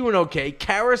 He's doing okay.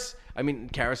 Karras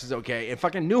is okay. And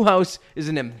fucking Newhouse is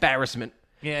an embarrassment.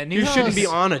 Yeah, You shouldn't be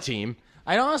on a team.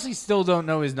 I honestly still don't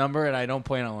know his number, and I don't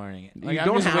plan on learning it. Like, You I'm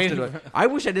don't just have waiting to. for- I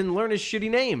wish I didn't learn his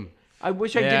shitty name. I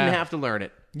wish I Yeah. didn't have to learn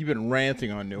it. You've been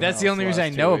ranting on Newhouse. That's the only reason I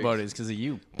last know 2 about it weeks. is because of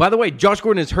you. By the way, Josh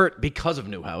Gordon is hurt because of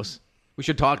Newhouse. We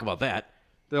should talk about that.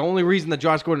 The only reason that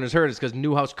Josh Gordon is hurt is because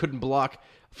Newhouse couldn't block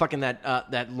fucking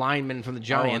that lineman from the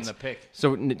Giants. the pick.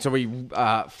 So he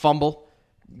fumble.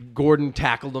 Gordon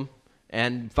tackled him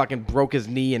and fucking broke his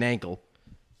knee and ankle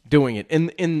doing it.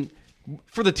 In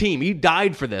for the team. He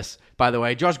died for this, by the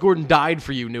way. Josh Gordon died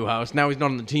for you, Newhouse. Now he's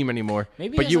not on the team anymore.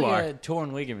 Maybe but he has you like are. a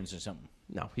torn ligaments or something.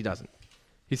 No, he doesn't.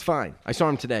 He's fine. I saw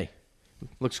him today.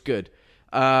 Looks good.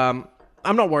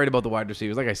 I'm not worried about the wide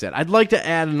receivers. Like I said, I'd like to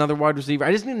add another wide receiver.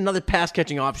 I just need another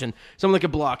pass-catching option. Someone that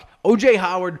could block. O.J.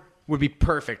 Howard would be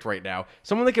perfect right now.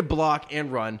 Someone that could block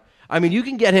and run. I mean, you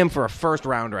can get him for a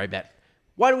first-rounder, I bet.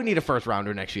 Why do we need a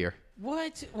first-rounder next year?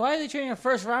 What? Why are they trading a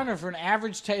first rounder for an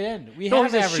average tight end? We No,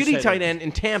 have he's a average shitty tight end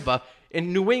in Tampa.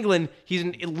 In New England, he's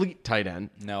an elite tight end.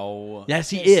 No. Yes,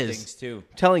 he It is. stinks too.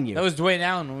 Telling you. That was Dwayne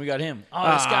Allen when we got him.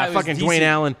 Oh, this guy was fucking decent. Dwayne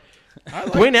Allen.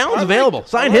 Dwayne Allen's available.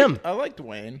 Sign him. I like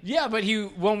Dwayne. Yeah, but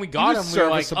when we got him, was we were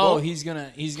like, serviceable. oh, he's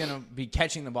gonna be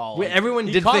catching the ball. Like, Everyone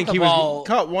did caught think the he was- ball.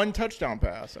 Caught 1 touchdown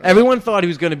pass. Everyone thought he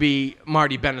was going to be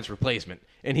Marty Bennett's replacement,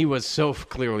 and he was so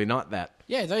clearly not that.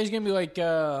 Yeah, I thought he was gonna be like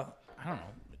I don't know,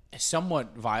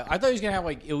 somewhat violent. I thought he was gonna have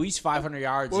like at least 500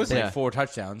 yards was and it? like 4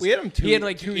 touchdowns. We had him He had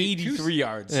like two- 83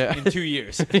 yards Yeah. in 2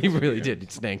 years. He really did.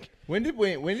 It stink. When did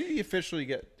he officially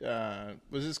get?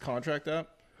 Was his contract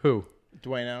up? Who?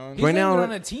 Dwayne Allen. He's not even Allen-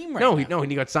 on a team right no, now.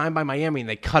 he got signed by Miami, and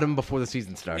they cut him before the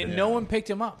season started. And no one picked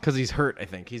him up. Because he's hurt, I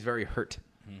think. He's very hurt.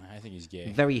 I think he's gay.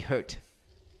 Very hurt.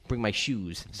 Bring my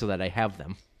shoes so that I have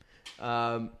them.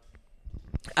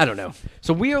 I don't know.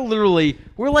 So we're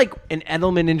like an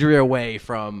Edelman injury away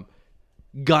from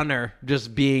Gunner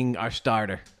just being our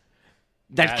starter.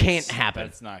 That can't happen.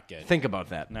 That's not good. Think about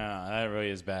that. No, that really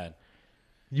is bad.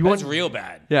 You That's want real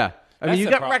bad. Yeah. I mean, That's you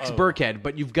the got pro- Rex oh. Burkhead,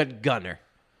 but you've got Gunner.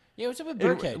 Yeah, what's up with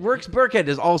And Burkhead? Rex Burkhead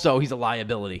is also, he's a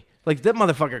liability. Like, that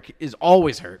motherfucker is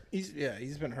always hurt. He's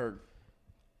been hurt.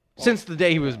 Since the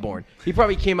day he was born. He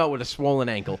probably came out with a swollen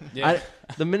ankle. Yeah.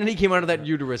 The minute he came out of that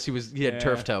uterus, he had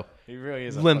turf toe. He really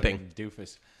is a Limping. fucking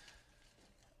doofus.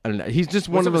 I don't know. He's just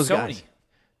What's one of up with those Sony?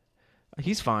 guys.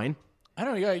 He's fine. I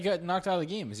don't know. He got knocked out of the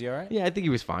game. Is he all right? Yeah, I think he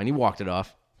was fine. He walked it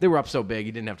off. They were up so big,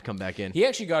 he didn't have to come back in. He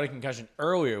actually got a concussion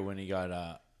earlier when he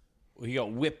got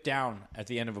whipped down at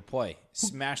the end of a play,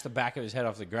 smashed the back of his head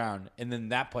off the ground, and then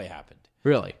that play happened.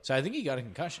 Really? So I think he got a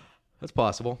concussion. That's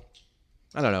possible.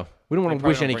 I don't know. We don't want to probably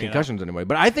wish don't any bring it concussions anyway.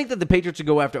 But I think that the Patriots should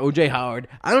go after O.J. Howard.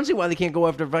 I don't see why they can't go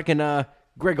after fucking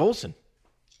Greg Olsen.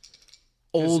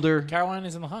 Older.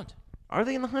 Carolina's in the hunt. Are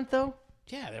they in the hunt, though?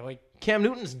 Yeah, they're like Cam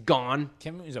Newton's gone.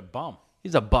 Cam Newton's a bum.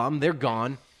 He's a bum. They're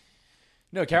gone.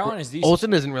 No, Carolina's decent.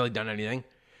 Olsen hasn't really done anything.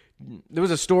 There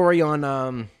was a story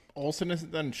on... Olsen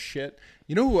hasn't done shit.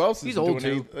 You know who else is He's old,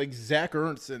 doing too. it? Like Zach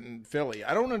Ertz in Philly.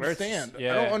 I don't understand.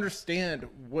 yeah. I don't understand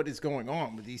what is going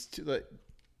on with these two. Like,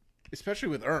 especially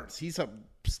with Ertz. He's a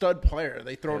stud player.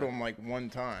 They throw to him like one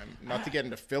time. Not to get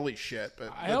into Philly shit,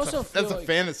 but I also feel that's a like-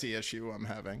 fantasy issue I'm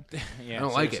having. Yeah, I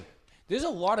don't like seriously. it. There's a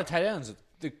lot of tight ends.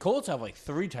 The Colts have like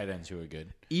 3 tight ends who are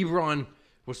good. Ebron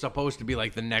was supposed to be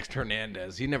like the next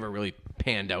Hernandez. He never really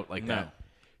panned out like No. that.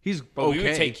 He's But okay. we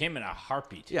would take him in a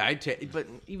heartbeat. Yeah, I'd take, but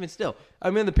even still, I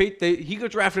mean, he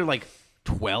got drafted like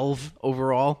 12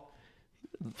 overall.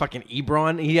 Fucking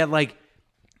Ebron, he had like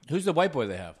Who's the white boy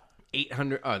they have?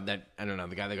 800. That I don't know.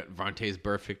 The guy that got Vontaze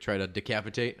Burfict tried to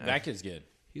decapitate. That kid's good.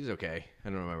 He's okay. I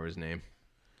don't remember his name.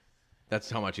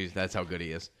 That's how much That's how good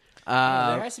he is. there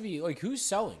has to be like who's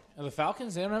selling? Are the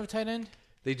Falcons? They don't have a tight end.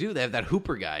 They do. They have that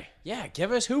Hooper guy. Yeah,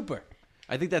 give us Hooper.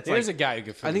 I think that's There's like, a guy who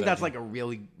could. I think that that's team. like a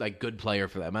really like good player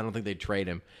for them. I don't think they'd trade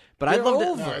him. But They're I'd love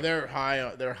over. to. No,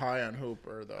 they're high on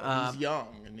Hooper though. He's young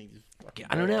and he's fucking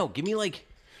I don't know. Give me like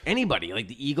anybody, like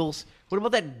the Eagles. What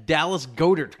about that Dallas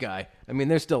Goedert guy? I mean,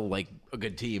 they're still like a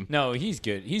good team. No, he's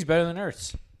good. He's better than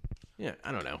Ertz. Yeah,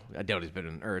 I don't know. I doubt he's better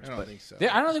than Ertz, I don't but think so.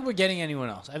 I don't think we're getting anyone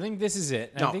else. I think this is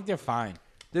it. No. I think they're fine.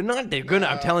 they're not. They're gonna.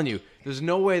 I'm telling you, there's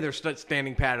no way they're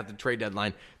standing pat at the trade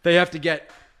deadline. They have to get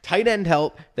tight end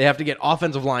help. They have to get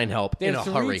offensive line help They in a have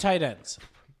 3 hurry. tight ends.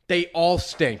 They all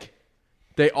stink.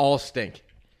 They all stink.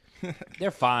 They're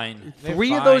fine. They're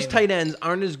 3 of those fine. tight ends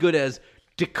aren't as good as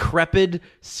decrepit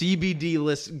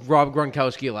CBD-less Rob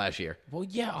Gronkowski last year. Well,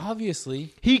 yeah,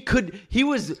 obviously. He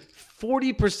was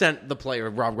 40% the player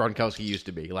Rob Gronkowski used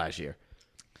to be last year.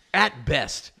 At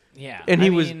best. Yeah, And he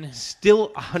I was mean- still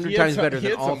 100 He had times some- better he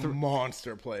than had all some 3.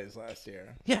 monster plays last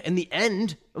year. Yeah, in the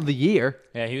end of the year.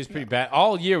 Yeah, he was pretty bad.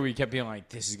 All year we kept being like,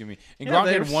 this is going to be. And Yeah, Gronk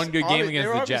they had were one good game they against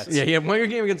were the obviously- Jets. Yeah, he had one good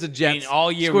game against the Jets. all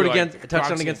year scored we were against like, a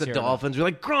touchdown Gronk's against the gonna tear it up. Dolphins. We're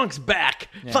like, Gronk's back.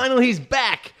 Finally, he's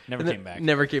back. Never And then- came back.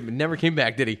 Never came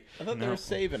back, did he? I thought they were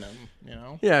saving him. You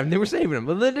know. Yeah, they were saving him.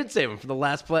 But they did save him for the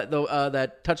last play, though,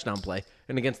 that touchdown play,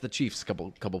 and against the Chiefs,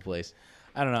 couple plays.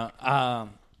 I don't know.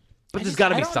 But there's got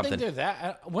to be I don't something. think they're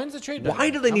that. When's the trade? Why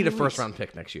deadline? do they How need a many first weeks? round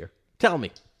pick next year? Tell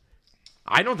me.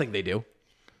 I don't think they do.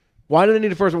 Why do they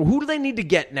need a first? Who do they need to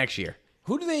get next year?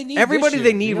 Who do they need? Everybody this they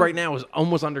year? need You know? right now is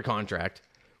almost under contract.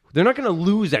 They're not going to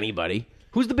lose anybody.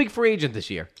 Who's the big free agent this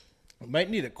year? We might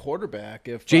need a quarterback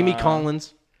if Jamie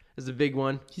Collins is a big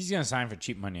one. He's going to sign for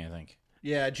cheap money, I think.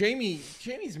 Yeah, Jamie's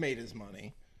made his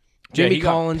money. Jamie he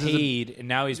got Collins is a- paid, and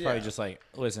now he's probably just like,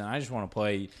 listen, I just want to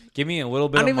play. Give me a little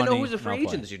bit I don't of even money. know who's a and free I'll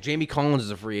agent play. this year. Jamie Collins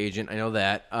is a free agent. I know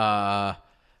that.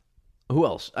 Who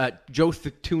else? Joe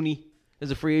Thuney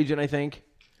is a free agent, I think.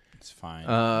 It's fine.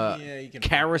 Yeah, you can.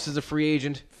 Karras is a free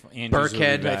agent. Andrews will be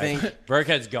Burkhead, I back. think.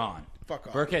 Burkhead's gone. Fuck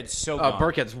off. Burkhead's so gone.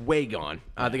 Burkhead's way gone.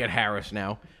 They got Harris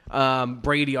now.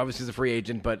 Brady obviously is a free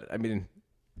agent, but I mean,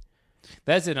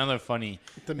 That's another funny.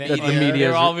 The thing. media- the media They're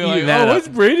is all be like, eating that "Oh, up." what's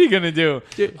Brady gonna do?"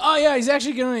 Oh yeah, he's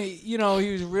actually gonna. You know,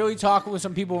 he was really talking with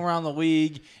some people around the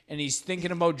league, and he's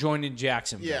thinking about joining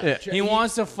Jacksonville. Yeah. He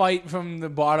wants to fight from the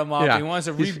bottom up. Yeah. He wants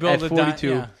to He's rebuild at the 42.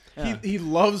 Yeah. He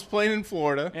loves playing in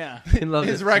Florida. Yeah. he loves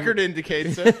His it. record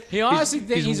indicates it. He honestly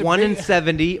thinks He's he's 1 a in big,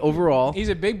 70 overall. He's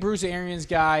a big Bruce Arians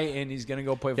guy, and he's gonna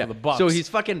go play for the Bucks. So he's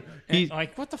fucking. And, He's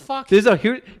like, what the fuck?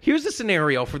 here's the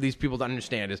scenario for these people to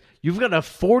understand is you've got a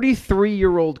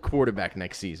 43-year-old quarterback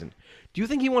next season. Do you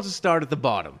think he wants to start at the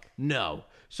bottom? No.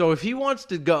 So if he wants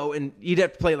to go and he'd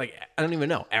have to play like I don't even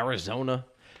know Arizona.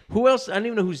 Who else? I don't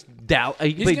even know who's Dallas. He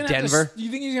He's played gonna have to Denver. you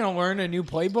think he's gonna learn a new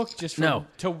playbook just from, No.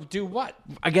 to do what?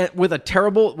 Again, with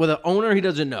an owner he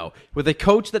doesn't know, with a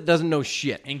coach that doesn't know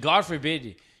shit. And God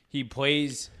forbid he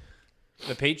plays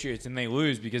the Patriots and they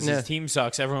lose because Yeah. his team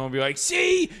sucks. Everyone will be like,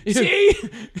 see,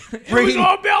 it Brady. was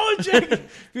all Belichick.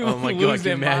 People Oh my lose god! Can you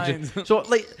their imagine? minds. So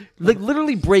like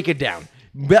literally break it down.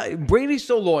 Brady's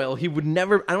so loyal, he would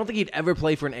never. I don't think he'd ever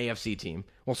play for an AFC team.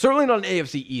 Well, certainly not an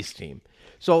AFC East team.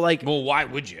 So like, Well, why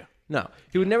would you? no,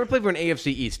 he would never play for an AFC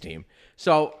East team.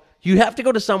 So you have to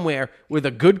go to somewhere with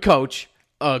a good coach,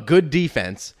 a good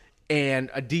defense, and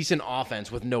a decent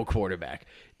offense with no quarterback.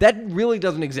 That really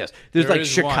doesn't exist. There's There like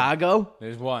is one. Chicago.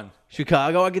 There's one.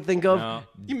 Chicago, I could think of. No.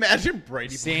 Imagine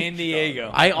Brady. San Diego.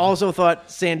 I also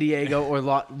thought San Diego or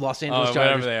Los Angeles Oh, Chargers,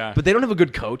 whatever they are. but they don't have a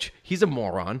good coach. He's a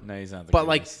moron. No, he's not the But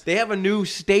like, greatest. they have a new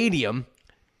stadium,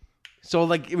 so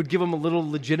like it would give him a little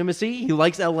legitimacy. He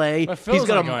likes LA. But Phil's He's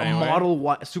got not a going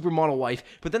anywhere. supermodel wife.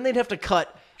 But then they'd have to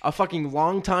cut a fucking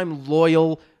longtime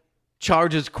loyal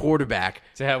Chargers quarterback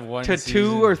To have one to season.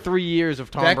 2 or 3 years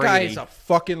of Tom That guy Brady. is a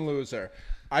fucking loser.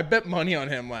 I bet money on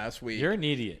him last week. You're an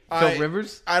idiot. Phil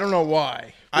Rivers. I don't know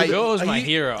why. Phil is my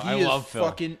hero. I is love Phil.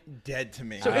 Fucking dead to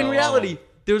me. So I in love reality, him.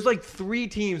 there's like 3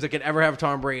 teams that could ever have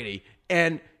Tom Brady.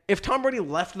 And if Tom Brady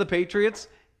left the Patriots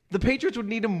would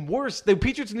need him worse. The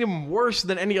Patriots need him worse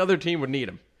than any other team would need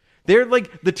him. They're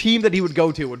like the team that he would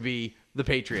go to would be the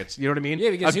Patriots. You know what I mean? Yeah,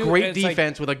 because a great it's like-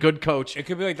 defense with a good coach. It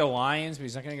could be like the Lions, but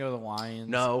he's not going to go to the Lions.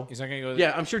 No. He's not going to go to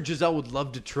Yeah, I'm sure Giselle would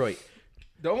love Detroit.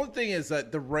 The only thing is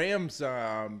that the Rams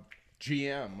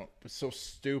GM was so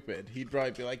stupid. He'd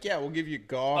probably be like, "Yeah, we'll give you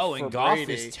Goff." Oh, for and Goff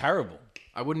Brady. is terrible.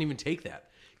 I wouldn't even take that.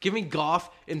 Give me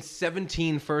Goff and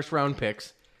 17 first-round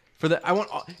picks.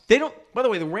 They don't. By the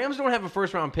way, the Rams don't have a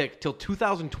first-round pick till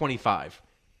 2025.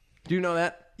 Do you know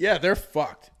that? Yeah, they're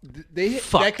fucked.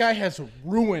 Fucked. That guy has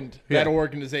ruined that Yeah.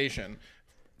 organization.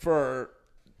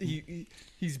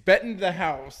 He's betting the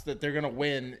house that they're gonna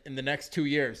win in the next 2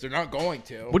 years. They're not going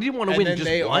to. What do you wanna And win, then just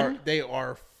they one? They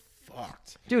are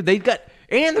fucked. Dude, and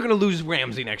they're going to lose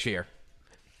Ramsey next year.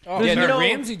 Oh, Yeah, you the know-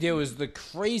 Ramsey deal was the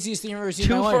craziest thing I've ever seen in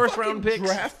 2 my life. first-round picks.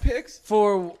 Draft picks.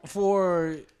 For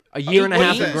A year and a what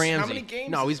half is of this? Ramsey. How many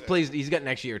games No, is he's got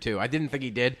next year too. I didn't think he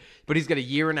did, but he's got a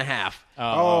year and a half. Oh, Oh,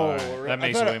 all right. That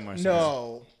makes I thought way more sense.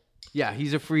 No, Yeah,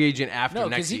 he's a free agent after No,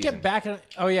 next because he season. kept back.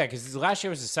 Oh yeah, because last year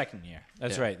was his second year.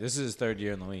 That's right. This is his third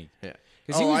year in the league. Yeah.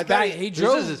 Because he Oh, was I thought back. he- He This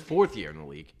drove. is his 4th year in the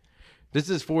league. This is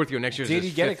his 4th year. Next year. Did he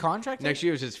get a contract? Next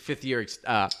year is his 5th year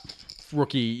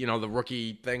rookie. You know, the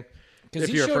rookie thing. 'Cause If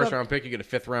he you're a showed up- first-round pick, you get a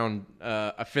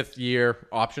 5th year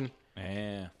option.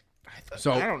 Yeah.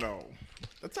 So I don't know.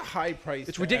 That's a high price.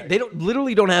 it's tag. ridiculous.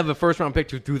 They don't have a first-round pick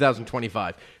to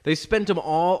 2025. They spent them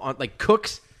all on like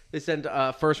Cooks. They sent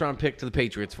a first-round pick to the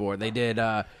Patriots for. They did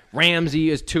Ramsey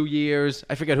is 2 years.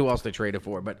 I forget who else they traded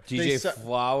for, but DJ su-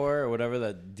 Flower or whatever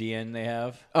the DN they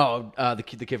have. the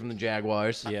kid from the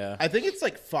Jaguars. Yeah. I think it's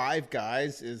like 5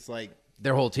 guys is like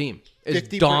Their whole team is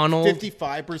 50, Donald,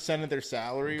 55% of their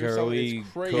salary or something. Gurley, It's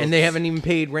crazy. Cooks. and they haven't even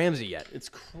paid Ramsey yet. It's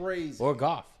crazy. Or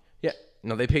Goff. Yeah,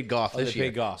 no, they paid Goff this they year.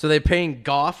 paid Goff. So they're paying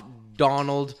Goff,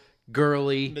 Donald,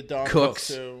 Gurley, The Donald Cooks.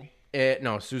 Sue.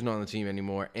 No, Sue's not on the team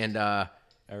anymore, and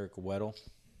Eric Weddle.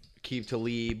 Keith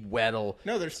Talib, Weddle.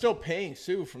 No, they're still paying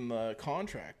Sue from the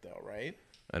contract though, right?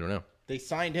 I don't know. They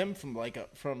signed him from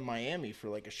from Miami for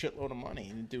like a shitload of money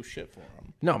and didn't do shit for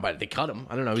him. No, but they cut him.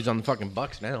 I don't know. He's on the fucking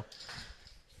Bucks now.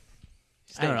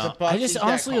 I don't know. The Bucks I just need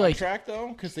honestly that like. contract though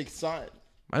because they signed.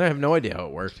 I have no idea how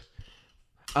it worked.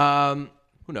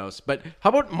 Who knows? But how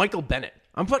about Michael Bennett?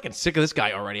 I'm fucking sick of this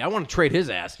guy already. I want to trade his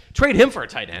ass. Trade him for a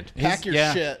tight end. Pack your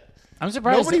yeah. shit. I'm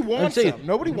surprised. Nobody that- wants saying- him.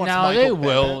 Nobody wants. No, Michael they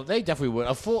will. Bennett. They definitely would.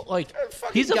 A full like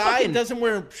Fucking He's a guy fucking- doesn't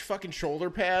wear fucking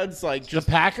shoulder pads. Like the just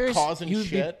Packers. causing He would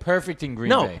shit. be perfect in Green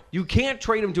No, Bay. you can't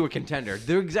trade him to a contender.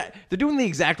 They're doing the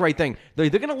exact right thing. They're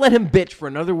going to let him bitch for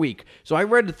another week. So I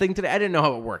read the thing today. I didn't know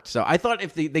how it worked. So I thought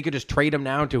if they could just trade him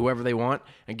now to whoever they want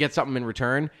and get something in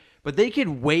return, but they could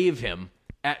waive him.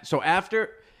 So after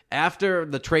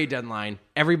the trade deadline,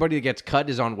 everybody that gets cut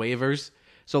is on waivers.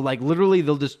 So like literally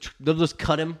they'll just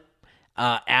cut him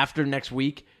after next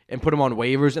week and put him on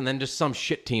waivers, and then just some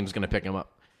shit team's going to pick him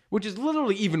up, which is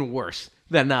literally even worse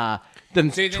than you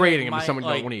think trading him to like someone you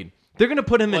like- don't need. They're going to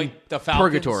put him in Like the Falcons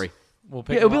purgatory. will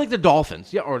pick Yeah, it'll him be up? like the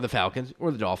Dolphins. Yeah, or the Falcons,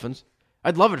 or the Dolphins.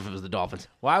 I'd love it if it was the Dolphins.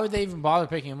 Why would they even bother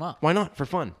picking him up? Why not? For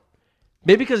fun.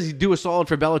 Maybe because he'd do a solid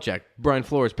for Belichick. Brian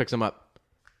Flores picks him up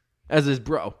as his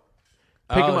bro.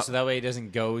 Pick him up. So that way he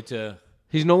doesn't go to.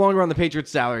 He's no longer on the Patriots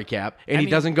salary cap, and he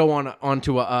mean- doesn't go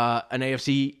onto an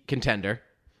AFC contender.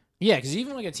 Yeah, because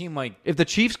even like a team like If the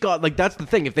Chiefs that's the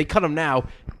thing. If they cut him now,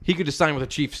 he could just sign with the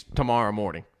Chiefs tomorrow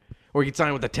morning. Or he could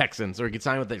sign with the Texans, or he could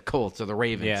sign with the Colts or the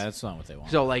Ravens. yeah, that's not what they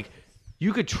want. So,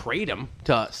 you could trade him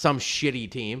to some shitty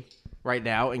team right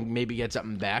now and maybe get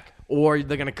something back, or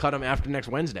they're going to cut him after next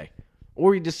Wednesday.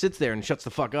 Or he just sits there and shuts the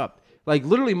fuck up.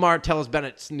 Literally, Martellus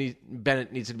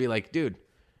Bennett needs to be like, dude,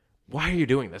 why are you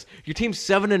doing this? Your team's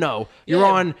 7-0. You're Yeah.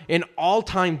 on an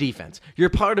all-time defense. You're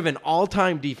part of an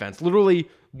all-time defense. Literally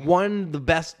the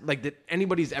best that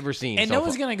anybody's ever seen. And so no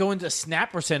one's far. going to go into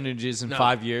snap percentages in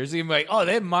 5 years. They're gonna be like,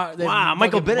 oh, Wow,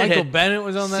 Michael Bennett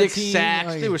was on that 6 team. sacks.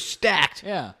 Like, They were stacked.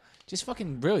 yeah, just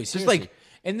fucking really seriously. like-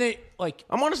 and they like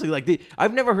I'm honestly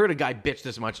I've never heard a guy bitch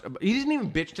this much. He didn't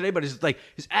even bitch today, but his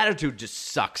attitude just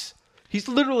sucks. He's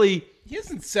literally He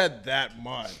hasn't said that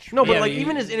much. no, but Yeah, like he-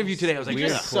 even his interview today, I was like, He yeah.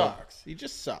 just sucks. He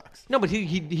just sucks. No, but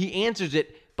he answers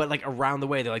it, but like around the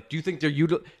way, they're like, do you think they're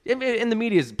and the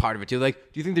media is part of it too. Like,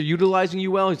 do you think they're utilizing you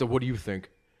well? He's like, what do you think?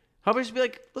 How about just be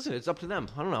like, listen, it's up to them.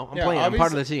 I don't know. I'm Yeah, playing. I'm part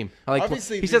of the obviously- team. I like.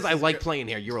 obviously He says this I is like good. playing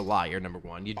here. You're a liar. Number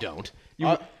one, you don't.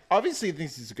 Obviously, he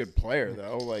thinks he's a good player,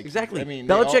 though. Like Exactly. I mean,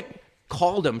 Belichick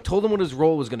called him, told him what his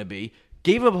role was going to be,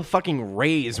 gave him a fucking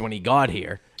raise when he got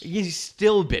here. He's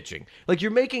still bitching. Like, you're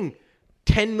making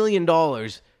 $10 million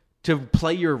to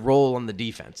play your role on the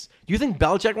defense. Do you think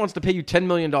Belichick wants to pay you $10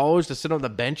 million to sit on the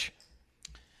bench?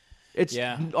 It's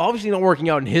obviously not working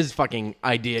out in his fucking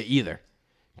idea either.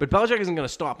 But Belichick isn't going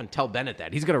to stop and tell Bennett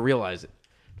that. He's going to realize it.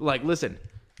 Like, listen,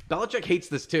 Belichick hates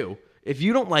this too. If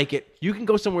you don't like it, you can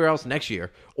go somewhere else next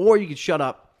year, or you can shut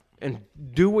up and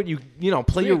do what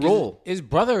play your role. His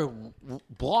brother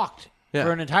blocked Yeah.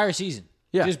 for an entire season.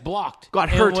 Yeah. Just blocked. Got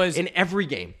And hurt was in every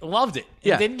game. loved it.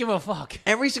 Yeah. Didn't give a fuck.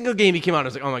 Every single game he came out, I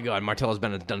was like, oh my God, Martellus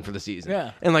Bennett's done for the season.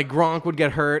 Yeah. And like Gronk would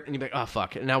get hurt, and you'd be like, oh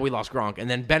fuck, and now we lost Gronk. And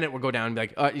then Bennett would go down and be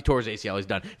like, oh, he tore his ACL, he's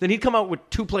done. Then he'd come out with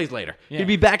 2 plays later. Yeah. He'd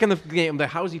be back in the game. Like,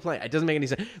 how is he playing? It doesn't make any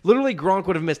sense. Literally, Gronk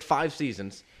would have missed 5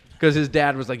 seasons because his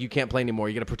dad was like, you can't play anymore.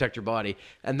 You got to protect your body.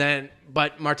 And then,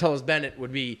 but Martellus Bennett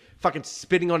would be fucking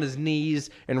spitting on his knees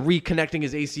and reconnecting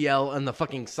his ACL on the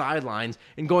fucking sidelines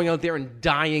and going out there and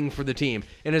dying for the team.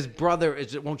 And his brother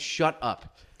won't shut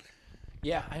up.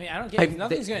 Yeah, I mean, I don't get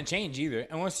nothing's going to change either.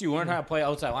 Unless you learn how to play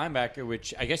outside linebacker,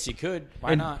 which I guess you could.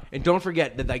 Why not? And don't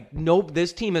forget that, like, nope,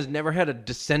 this team has never had a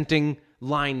dissenting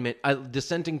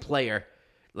player,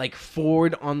 like,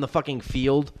 forward on the fucking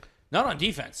field, Not on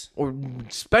defense. or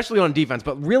especially on defense,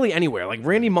 but really anywhere. Like,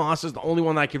 Randy Moss is the only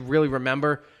one that I could really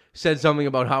remember said something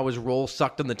about how his role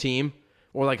sucked on the team,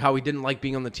 or, like, how he didn't like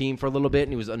being on the team for a little bit,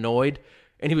 and he was annoyed,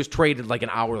 and he was traded, like, an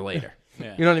hour later.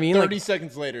 Yeah. You know what I mean? 30 Like,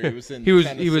 seconds later, he was in. he was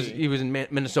Tennessee. in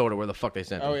Minnesota, where the fuck they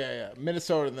sent him. Oh yeah.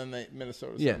 Minnesota, and then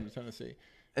Minnesota sent him to Tennessee.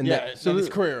 And yeah, that- so so his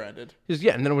the- career ended. And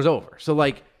then it was over. So,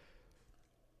 like,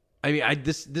 I mean,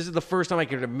 this is the first time I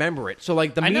can remember it. So,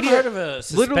 like, the I media never heard of a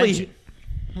suspension.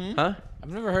 Huh? I've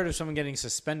never heard of someone getting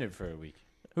suspended for a week.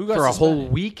 Who got For a whole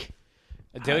suspended? week?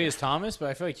 Adelius Thomas, but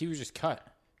I feel like he was just cut.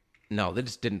 No, they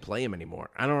just didn't play him anymore.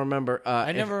 I don't remember.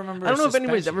 I never remember I don't a know if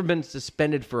anybody's suspension. ever been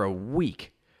suspended for a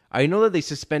week. I know that they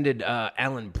suspended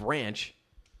Alan Branch.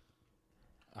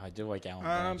 I did like Alan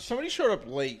Branch. Somebody showed up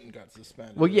late and got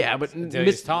suspended. Well, yeah, but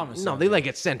Adelius Thomas. No, they like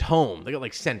get sent home. They got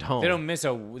like sent home. They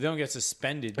don't get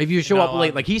suspended. If you show You're up not late,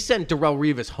 allowed- like he sent Darrell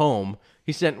Revis home.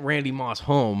 He sent Randy Moss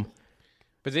home.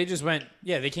 But they just went.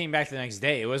 Yeah, they came back the next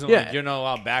day. It wasn't Yeah. like you're not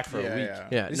allowed back for a Yeah, week. yeah.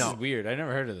 Yeah, This no. is weird. I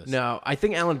never heard of this. No, I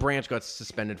think Alan Branch got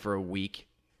suspended for a week.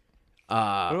 What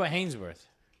about Hainsworth?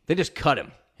 They just cut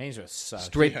him. Hainsworth sucks.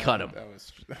 Straight cut him.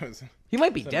 That was. He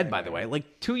might be dead, by the way.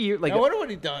 Like 2 years, like I wonder what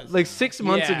he does. like 6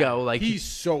 months Yeah. ago. Like He's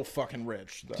so fucking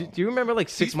rich, though. do you remember like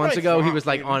 6 He's months probably ago he fucked, was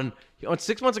like dude. on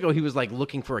 6 months ago he was like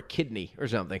looking for a kidney or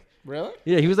something. Really?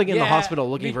 Yeah, he was like in the Yeah, hospital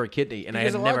looking be- for a kidney, and I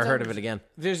because had a lot never heard of times it again.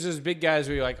 There's those big guys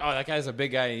where you're like, oh, that guy's a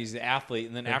big guy. He's the athlete.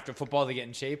 And then after football, they get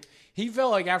in shape. He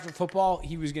felt like after football,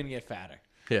 he was going to get fatter.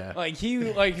 Yeah. Like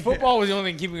football was the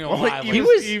only thing keeping him alive.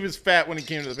 He was fat when he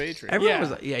came to the Patriots. Everyone Yeah. was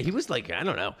like, he was like, I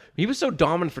don't know. He was so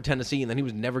dominant for Tennessee, and then he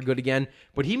was never good again.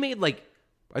 But he made like,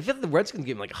 I feel like the Redskins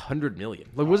gave him like $100 million.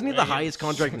 Like, wasn't he the highest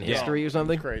contract in history or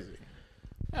something? Crazy.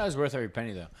 That was worth every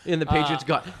penny, though. And the Patriots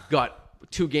got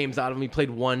 2 games out of him. He played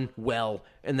one well,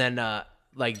 and then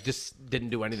like just didn't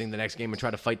do anything the next game and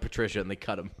tried to fight Patricia, and they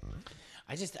cut him.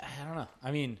 I don't know.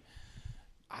 I mean,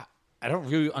 I don't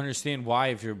really understand why,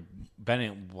 if you're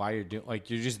Bennett, why you're doing, like,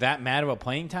 you're just that mad about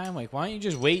playing time. Like, why don't you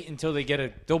just wait until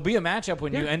there'll be a matchup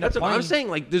when you end up That's what playing. I'm saying.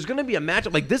 Like, there's going to be a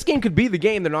matchup. Like, this game could be the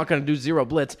game. They're not going to do zero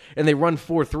blitz, and they run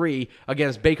 4-3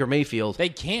 against Baker Mayfield. They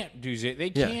can't do it. They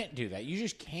can't do that. You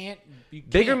just can't. You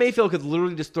Baker can't. Mayfield could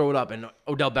literally just throw it up, and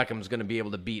Odell Beckham is going to be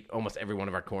able to beat almost every one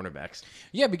of our cornerbacks.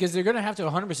 Yeah, because they're going to have to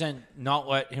 100% not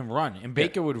let him run. And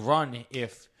Baker would run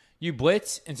if you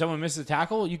blitz and someone misses a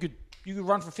tackle. You could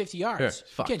run for 50 yards. Yeah, you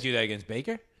fucked. can't do that against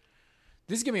Baker.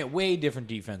 This is going to be a way different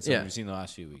defense than we've seen the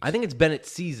last few weeks. I think it's Bennett's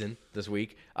season this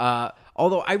week.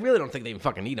 Although I really don't think they even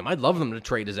fucking need him. I'd love them to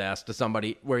trade his ass to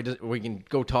somebody where he can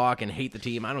go talk and hate the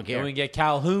team. I don't care. And we get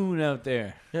Calhoun out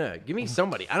there. Yeah, give me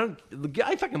somebody. The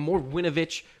guy fucking more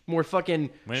Winovich, more fucking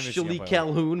Winovich Shalik can play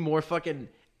Calhoun, more fucking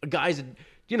guys,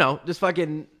 just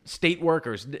fucking state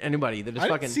workers. Anybody that just I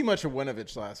fucking. didn't see much of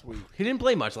Winovich last week. He didn't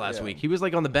play much last week. He was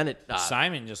like on the Bennett.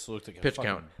 Simon just looked like a pitch fucking,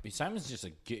 count. Simon's just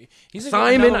a. He's like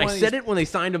Simon, another I one of said these- it when they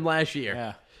signed him last year.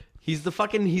 Yeah. He's the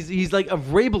fucking he's like a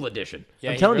Vrabel edition.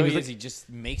 Yeah, I'm telling he really you, is. He just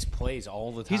makes plays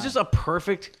all the time. he's just a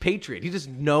perfect Patriot. He's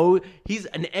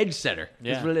an edge setter.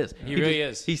 Yeah, That's what it is. he really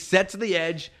is. He sets the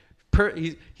edge.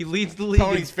 He leads the league.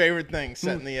 Tony's favorite thing,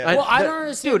 setting the edge. Well, I don't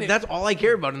understand dude. it. That's all I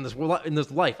care about in this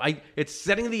life. It's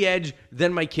setting the edge,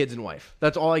 then my kids and wife.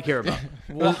 That's all I care about.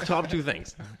 Those top two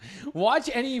things. Watch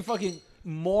any fucking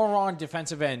moron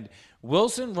defensive end.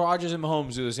 Wilson, Rodgers, and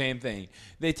Mahomes do the same thing.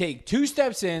 They take 2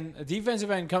 steps in, a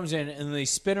defensive end comes in, and they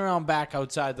spin around back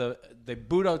they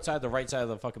boot outside the right side of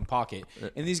the fucking pocket.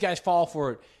 And these guys fall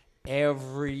for it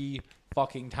every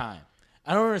fucking time.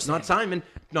 I don't understand. Not Simon,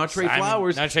 not Trey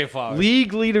Flowers. Not Trey Flowers.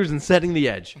 League leaders in setting the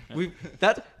edge.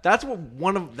 That's what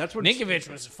Ninkovich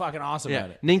was fucking awesome at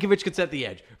it. Ninkovich could set the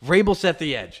edge. Vrabel set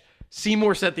the edge.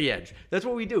 Seymour set the edge. That's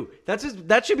what we do.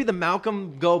 That should be the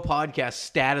Malcolm Go podcast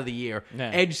stat of the year. Yeah.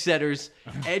 Edge setters,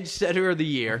 edge setter of the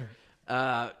year.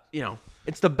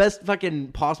 It's the best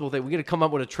fucking possible thing. We got to come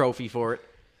up with a trophy for it.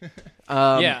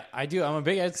 Yeah, I do. I'm a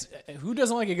big edge. Who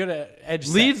doesn't like a good edge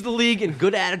set? Leads the league in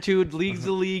good attitude. Leads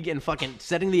the league in fucking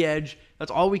setting the edge.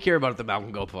 That's all we care about at the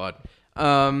Malcolm Go pod.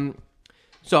 The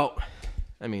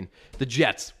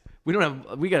Jets. We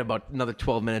got about another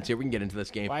 12 minutes here. We can get into this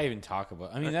game. Why even talk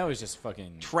about? I mean, that was just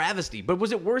fucking Travesty. But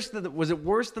was it worse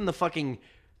than the fucking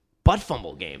butt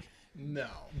fumble game? No.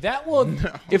 that. Will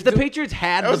If the Patriots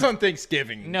had That was on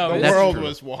Thanksgiving. No, the that's world true.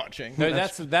 was watching. No,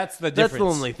 that's the difference. that's the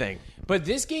only thing. But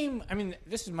this game, I mean,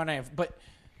 this is Monday night, but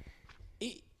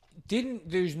it didn't.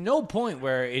 There's no point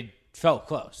where it felt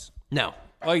close. No.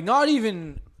 Like not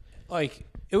even like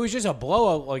it was just a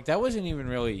blowout. Like that wasn't even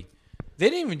really. They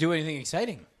didn't even do anything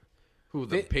exciting. Who,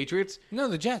 the Patriots? No,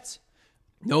 the Jets.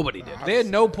 Nobody did. They had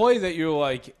no play that you were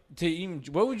like to even.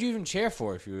 What would you even cheer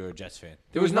for if you were a Jets fan?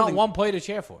 There was not nothing- one play to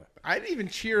cheer for. I didn't even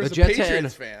cheer as The a Jets had-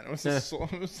 Patriots fan. It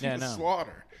was Yeah. a no.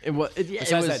 slaughter. It was.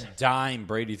 Besides that dime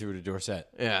Brady threw to Dorsett.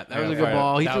 Yeah, that was a good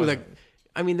ball. He That threw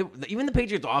was- even the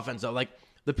Patriots offense though, like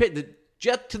the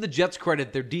Jets'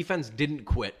 credit, their defense didn't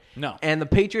quit. No. And the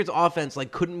Patriots offense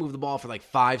couldn't move the ball for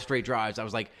 5 straight drives. I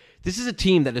was like, this is a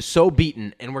team that is so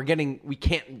beaten and we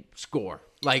can't score.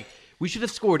 We should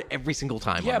have scored every single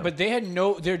time. Yeah, on them. but they had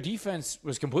their defense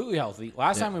was completely healthy.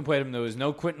 Last time we played them, there was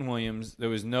no Quentin Williams. There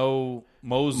was no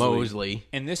Mosley.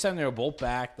 And this time they were both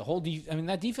back. The whole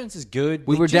that defense is good.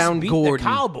 We They were just down beat Gordon.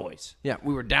 the Cowboys. Yeah,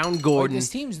 we were down Like, Gordon. this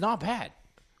team's not bad.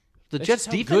 The That's Jets' just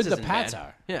how defense good the isn't Pats bad.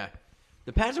 are. Yeah,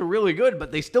 the Pats are really good,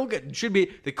 but they still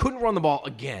they couldn't run the ball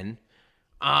again.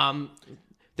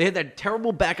 They had that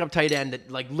terrible backup tight end that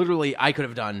literally I could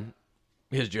have done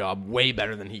his job way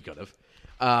better than he could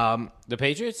have. The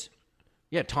Patriots?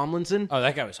 Yeah, Tomlinson. Oh,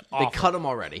 that guy was awful. They cut him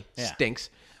already. Yeah. Stinks.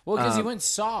 Well, because he went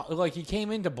soft. He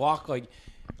came in to block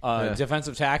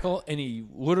defensive tackle, and he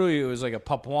literally it was like a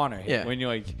Pop Warner hit. Yeah. When you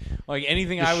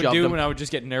anything Just I would shoved do him. when I would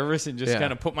just get nervous and just Yeah.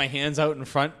 kind of put my hands out in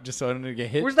front just so I didn't get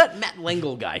hit. Where's that Matt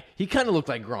Lengel guy? He kind of looked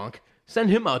like Gronk. Send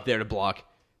him out there to block.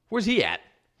 Where's he at?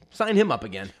 Sign him up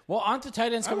again. Well, aren't the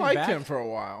tight ends I coming liked back? him for a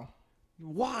while.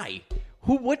 Why?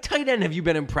 What tight end have you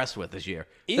been impressed with this year?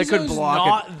 Izzo's that could block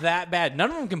not that bad. None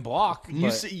of them can block.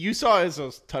 You saw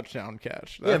Izzo's touchdown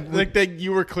catch. Yeah,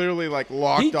 You were clearly locked he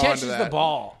onto catches that. the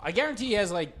ball. I guarantee he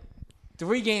has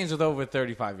 3 games with over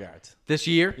 35 yards. this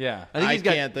year. Yeah. I think I he's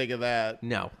got. can't think of that.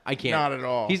 No, I can't. Not at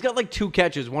all. He's got 2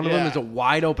 catches. One of them Yeah. is a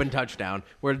wide open touchdown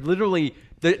where literally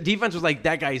the defense was like,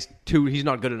 that guy's too. He's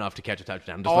not good enough to catch a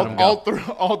touchdown. Just let him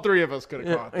go. All three of us could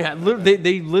have caught. Yeah,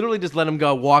 they literally just let him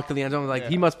go, walk to the end zone.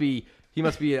 He must be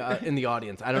in the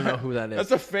audience. I don't know who that is.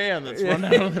 That's a fan that's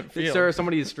running out on the field. Sir,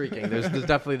 somebody is streaking. There's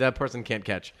definitely that person can't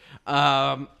catch.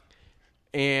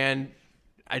 And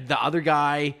the other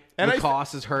guy,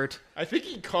 Lacoste, is hurt. I think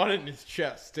he caught it in his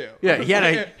chest too. Yeah, he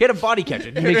had a body catch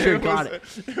it to make sure he caught it.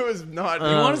 It was not. You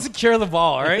want to secure the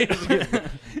ball, all right? you don't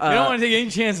want to take any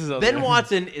chances of Ben it.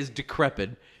 Watson is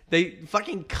decrepit. They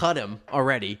fucking cut him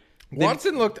already.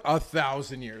 Watson looked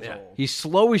 1,000 years old. He's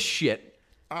slow as shit.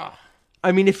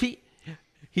 I mean, if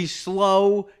he's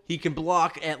slow, he can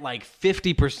block at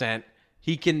 50%.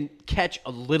 He can catch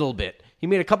a little bit. He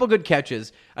made a couple good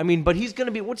catches. I mean, but he's gonna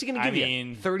be. What's he gonna give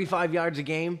you? 35 yards a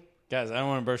game. Guys, I don't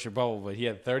want to burst your bubble, but he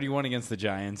had 31 against the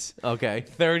Giants, Okay,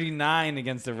 39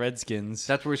 against the Redskins,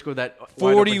 that's where he scored that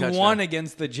wide open 41 touchdown.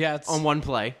 against the Jets. On one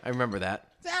play. I remember that.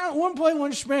 One play,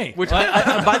 one schmay. Which,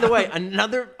 by the way,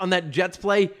 another on that Jets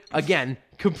play again,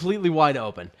 completely wide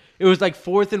open. It was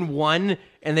 4th and 1,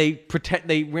 and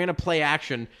they ran a play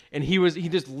action, and he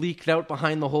just leaked out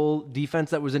behind the whole defense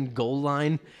that was in goal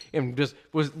line, and just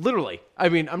was literally. I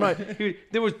mean,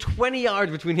 there was 20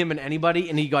 yards between him and anybody,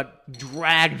 and he got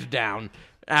dragged down.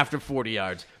 after 40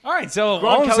 yards. All right, so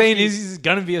all I'm saying Gronkowski- is he's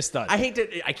gonna be a stud.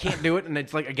 I can't do it, and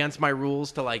it's like against my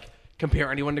rules to like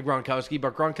compare anyone to Gronkowski,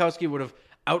 but Gronkowski would have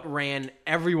outran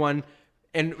everyone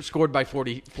and scored by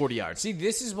 40 yards. See,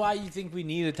 this is why you think we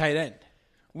need a tight end.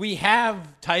 We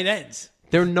have tight ends.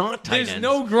 They're not tight There's ends.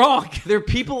 no Gronk. They're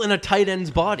people in a tight end's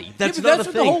body. That's Yeah, but not that's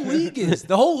a what thing. the whole league is.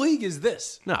 The whole league is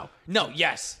this. No.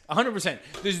 Yes, 100%.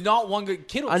 There's not one good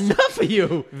Kittle. Enough of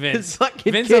you. Vince.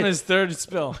 Fucking Vince kid. on his third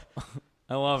spill.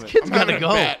 I love it. Kid's gotta go.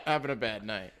 Having a bad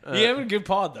night. You having a good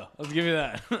pod though. I'll give you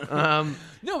that.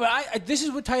 No, but I this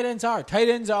is what tight ends are. Tight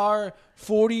ends are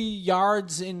 40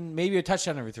 yards and maybe a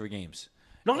touchdown every 3 games.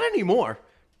 Not anymore.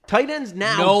 Tight ends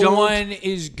now No don't. one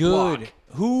is good. block.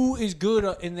 Who is good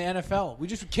in the NFL?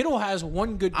 Kittle has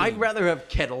one good game. I'd rather have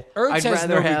Kittle. Ertz I'd has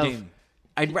rather no good have. game.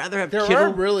 I'd rather have There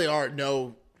Kittle. really are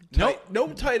no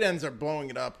tight ends are blowing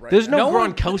it up right There's now. no, No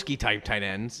one- Gronkowski type tight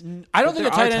ends. I don't But think a there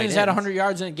are tight end has had ends. 100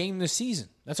 yards in a game this season.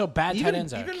 That's how bad tight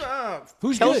ends are. Even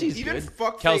Who's Kelsey's good? even good.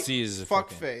 fuck Kelsey is a fuck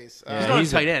fucking- face. He's not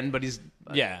he's a tight end, but he's.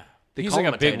 Yeah, They he's call like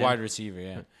him a a big tight wide end. receiver.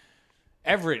 Yeah,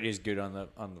 Everett is good on the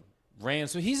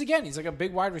Rams. So he's like a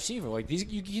big wide receiver. Like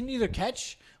you can either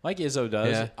catch like Izzo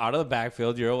does Yeah. out of the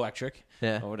backfield, you're electric,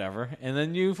 Yeah. or whatever, and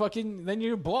then you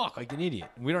block like an idiot.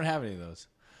 We don't have any of those.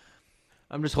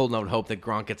 I'm just holding out hope that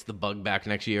Gronk gets the bug back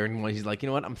next year, and when he's like, you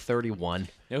know what, I'm 31.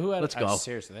 You know who Let's go.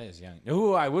 Seriously, that is young. You know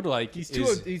who I would like? He's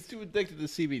is, too addicted to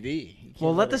CBD. He can't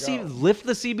Well, let lift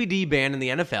the CBD ban in the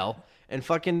NFL and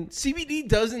fucking. CBD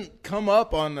doesn't come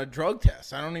up on a drug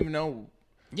test. I don't even know.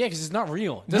 yeah, because it's not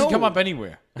real. It doesn't No. come up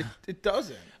anywhere. It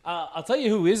doesn't. I'll tell you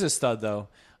who is a stud though,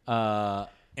 who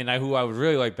I would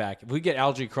really like back. If we get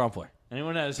Algie Crumpler,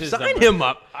 anyone has his Sign number, him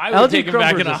up. I would LG take him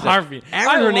back Crumpler's in a stud. heartbeat. I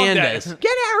Aaron love Hernandez. that.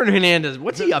 Get Aaron Hernandez.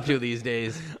 What's he up to these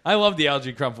days? I love the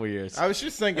Algie Crumpler years. I was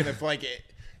just thinking if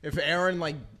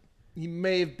Aaron he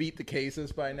may have beat the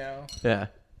cases by now. Yeah.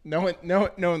 Knowing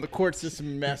the court system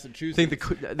in Massachusetts, Think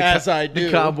the as I do,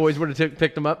 the Cowboys would have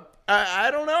picked him up. I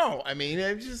don't know. I mean,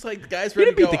 it's just like the guys He'd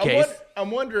ready to beat go. the case. I'm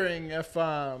wondering if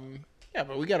yeah,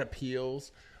 but we got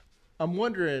appeals. I'm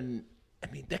wondering.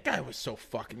 I mean, that guy was so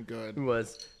fucking good.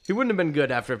 He wouldn't have been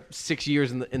good after 6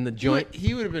 years in the joint.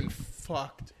 He would have been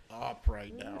fucked up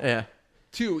right now. Yeah.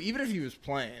 Too, even if he was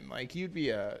playing, like he'd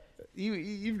be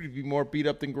more beat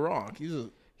up than Gronk.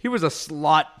 He was a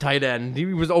slot tight end. He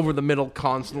was over the middle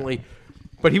constantly.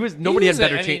 But nobody was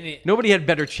had a- better I mean, change. Nobody had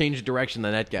better change direction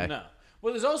than that guy. No.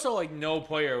 Well, there's also like no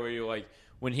player where you like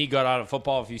when he got out of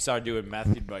football, if he started doing meth,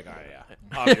 you'd be like, oh yeah,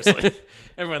 obviously.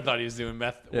 Everyone thought he was doing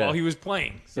meth while he was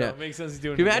playing, so it makes sense he's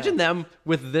doing. Can you it imagine now. them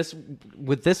with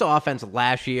this offense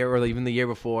last year or even the year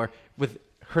before with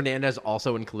Hernandez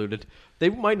also included? They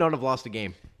might not have lost a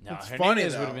game. No, It's Hernandez funny,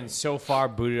 would have though. been so far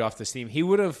booted off the team. He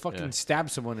would have fucking stabbed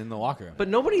someone in the locker room. But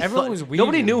nobody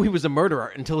Everyone knew he was a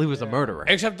murderer until he was a murderer.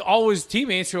 except all his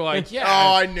teammates were like, yeah.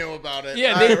 Oh, I knew about it.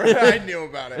 Yeah, I knew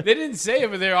about it. They didn't say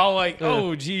it, but they're all like,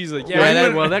 "Oh, geez, like yeah."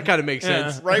 Yeah, that kind of makes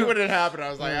sense. Right when it happened,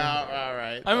 I was like, oh, all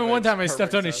right. I mean, one time I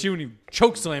stepped on his shoe and he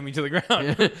choke slammed me to the ground.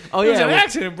 Oh, It was yeah, an when-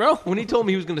 accident, bro. When he told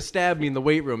me he was going to stab me in the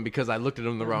weight room because I looked at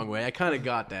him the wrong way, I kind of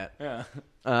got that. Yeah.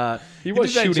 He was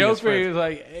He did that shooting joke his where he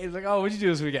friends. was like, "Oh, what'd you do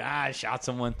this weekend?" I shot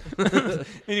someone, and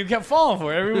he kept falling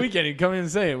for it every weekend. He'd come in and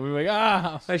say it. We were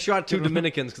like, I shot 2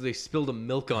 Dominicans because they spilled a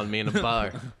milk on me in a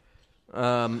bar.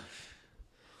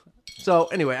 So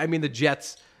anyway, I mean the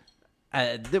Jets.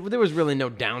 There was really no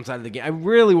downside of the game. I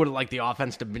really would have liked the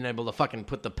offense to have been able to fucking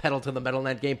put the pedal to the metal in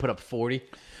that game, put up 40,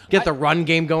 get the run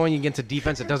game going against a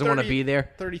defense that doesn't want to be there.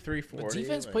 33-40.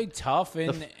 defense played tough,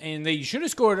 and they should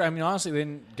have scored. I mean, honestly, they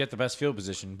didn't get the best field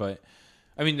position, but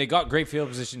I mean, they got great field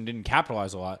position, didn't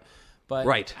capitalize a lot. But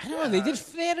Right. I don't know.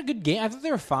 They had a good game. I thought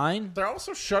they were fine. They're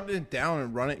also shutting it down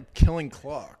and killing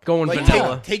clock. Going like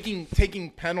vanilla.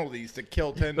 taking penalties to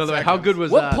kill 10 By the way, seconds. how good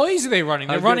was What plays are they running?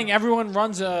 They're good- running. Everyone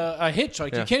runs a hitch.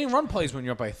 Like Yeah. you can't even run plays when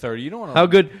you're up by 30. You don't want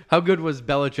to. how good was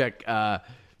Belichick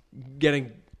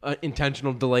getting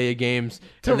intentional delay of games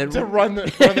to run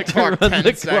the clock run 10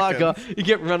 the seconds. clock out. You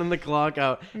kept running the clock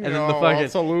out, and then No,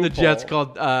 it's a the Jets loophole.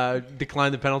 called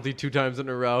declined the penalty 2 times in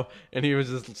a row, and he was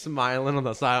just smiling on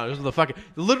the side. It was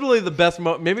literally the best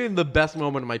maybe the best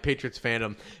moment of my Patriots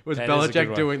fandom was That is a good Belichick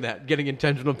one. doing that, getting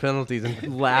intentional penalties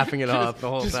and laughing it off the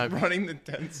whole Just time. running the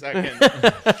 10 seconds.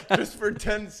 Just for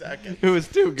 10 seconds. It was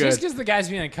too good. Just because the guy's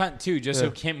being a cunt too, just so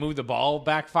he can't move the ball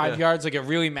back 5 yards, like it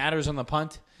really matters on the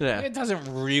punt. Yeah. It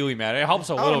doesn't really matter. It helps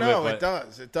a Oh little no, bit. it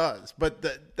does. It does. But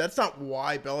that's not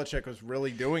why Belichick was really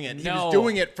doing it. He No. was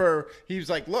doing it for. He was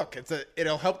like, "Look,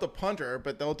 it'll help the punter,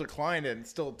 but they'll decline it. And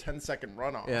still a 10-second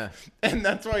runoff." Yeah. and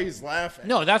that's why he's laughing.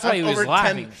 No, that's why he was Over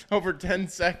laughing. over 10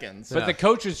 seconds. But the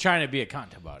coach was trying to be a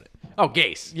cunt about it. Oh,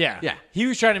 Gase. Yeah. He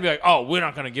was trying to be like, oh, we're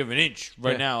not going to give an inch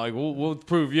right now. Like, we'll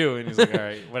prove you. And he's like, all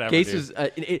right, whatever. Gase is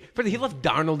he left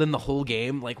Darnold in the whole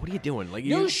game. Like, what are you doing? Like,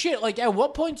 No shit. Like, at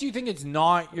what point do you think it's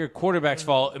not your quarterback's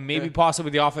fault and maybe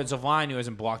possibly the offensive line who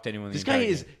hasn't blocked anyone? This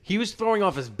guy he was throwing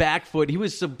off his back foot. He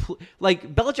was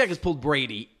like Belichick has pulled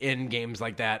Brady in games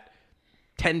like that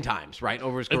 10 times, right,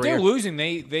 over his career. If they're losing,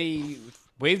 they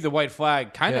waved the white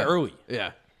flag kind of early.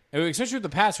 Yeah. Especially with the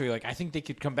pass where you're like, I think they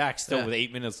could come back still with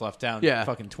 8 minutes left down.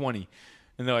 Fucking 20.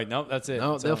 And they're like, nope, that's it.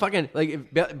 No, they'll fucking like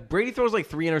if Brady throws like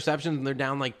 3 interceptions and they're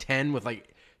down like 10 with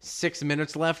like 6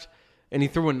 minutes left, and he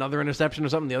threw another interception or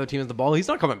something. The other team has the ball. He's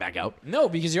not coming back out. No,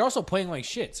 because you're also playing like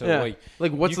shit. So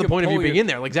like what's the point of you being in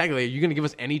there? Like exactly, are you going to give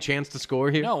us any chance to score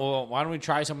here? No. Well, why don't we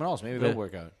try someone else? Maybe they'll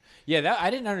work out. Yeah, I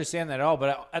didn't understand that at all.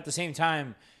 But at the same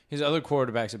time, his other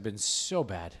quarterbacks have been so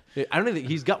bad. I don't think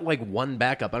he's got like one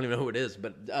backup. I don't even know who it is,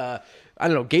 but I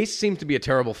don't know. Gase seems to be a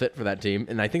terrible fit for that team,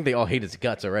 and I think they all hate his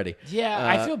guts already. Yeah,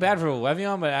 I feel bad for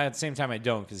Le'Veon, but at the same time, I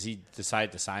don't because he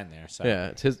decided to sign there. So yeah,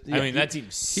 it's his. I mean, that team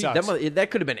sucks. That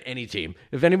could have been any team.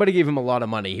 If anybody gave him a lot of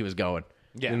money, he was going.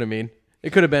 Yeah. You know what I mean?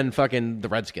 It could have been fucking the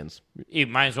Redskins. It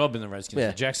might as well have been the Redskins. Yeah.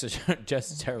 The Jets is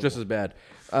just terrible. Just as bad.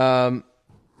 I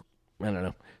don't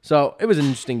know. So it was an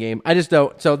interesting game. I just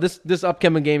don't. So this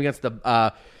upcoming game against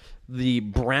the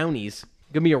Brownies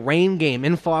gonna be a rain game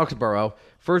in Foxborough.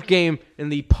 First game in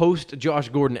the post Josh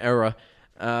Gordon era.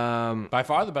 By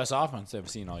far the best offense I've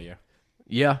seen all year.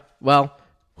 Yeah. Well,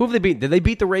 who have they beat? Did they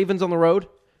beat the Ravens on the road?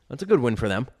 That's a good win for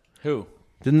them. Who?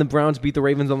 Didn't the Browns beat the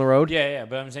Ravens on the road? Yeah.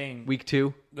 But I'm saying Week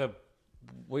 2.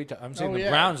 I'm saying the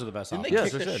Browns are the best Didn't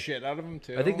offense. they kick the shit out of them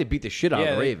too? I think they beat the shit out of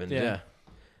the they- Ravens. yeah.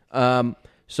 Yeah.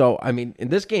 So I mean, in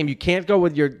this game, you can't go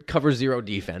with your cover 0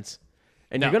 defense,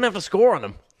 and you're gonna have to score on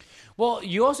them. Well,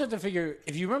 you also have to figure,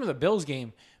 if you remember the Bills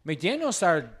game, McDaniel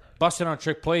started busting on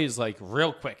trick plays like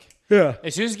real quick. Yeah.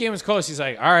 As soon as the game was close, he's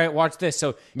like, all right, watch this.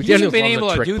 So he McDaniels hasn't been loves a able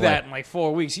to trick do play. that in like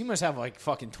 4 weeks. He must have like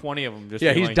fucking 20 of them. Just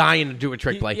Yeah, being he's like, dying to do a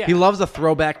trick play. yeah. He loves a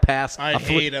throwback pass. I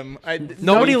hate him.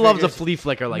 Nobody loves a flea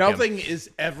flicker like him. Nothing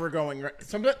is ever going right.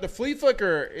 The flea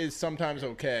flicker is sometimes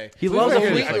okay. He loves a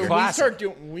flicker flea is flicker.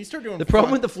 When we start doing The problem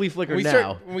fun- with the flea flicker when we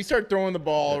now. when we start throwing the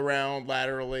ball around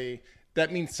laterally,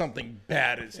 that means something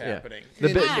bad is happening.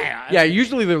 Yeah,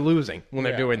 usually they're losing when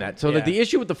they're doing that. So Yeah. the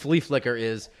issue with the flea flicker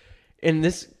is, in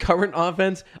this current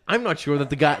offense, I'm not sure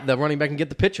that the running back can get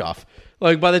the pitch off.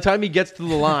 Like by the time he gets to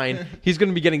the line, he's going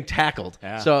to be getting tackled.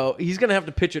 Yeah. So he's going to have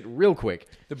to pitch it real quick.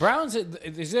 The Browns,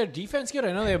 is their defense good?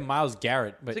 I know they have Myles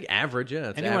Garrett, but It's like average, yeah.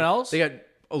 It's Anyone average. else? They got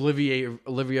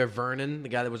Olivia Vernon, the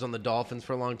guy that was on the Dolphins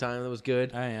for a long time. That was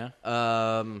good. oh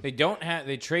yeah. They don't have.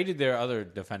 They traded their other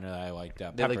defender that I liked. They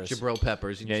like Peppers. Jabril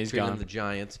Peppers. Yeah, he's traded him gone. to the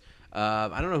Giants.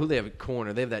 I don't know who they have at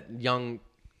corner. They have that young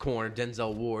corner,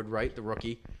 Denzel Ward, right? The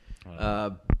rookie.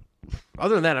 Other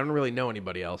than that, I don't really know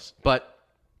anybody else. But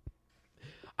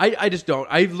I just don't.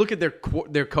 I look at their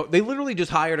coach. They literally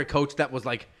just hired a coach that was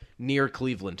like near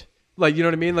Cleveland. Like, you know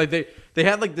what I mean? Like they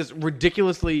had like this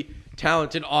ridiculously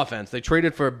talented offense. They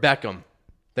traded for Beckham.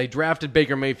 They drafted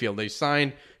Baker Mayfield. They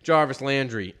signed Jarvis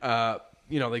Landry.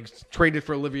 They traded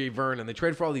for Olivier Vernon. They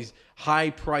traded for all these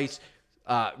high-price,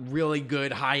 really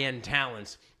good, high-end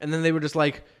talents. And then they were just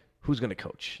like, who's going to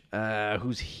coach?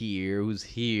 Who's here? Who's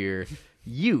here?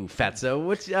 You, Fatso.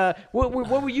 What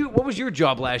were you? What was your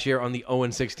job last year on the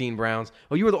 0-16 Browns?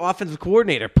 Oh, you were the offensive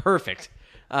coordinator. Perfect.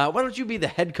 Why don't you be the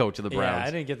head coach of the Browns? Yeah,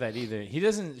 I didn't get that either. He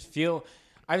doesn't feel.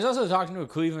 I was also talking to a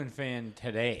Cleveland fan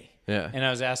today. Yeah. And I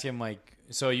was asking him, like,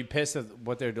 so are you pissed at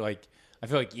what they're like? I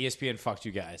feel like ESPN fucked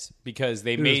you guys because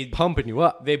they They're just pumping you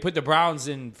up. They put the Browns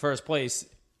in first place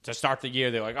to start the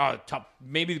year. They're like, oh,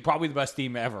 probably the best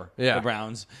team ever. Yeah. The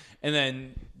Browns. And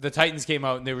then the Titans came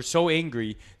out and they were so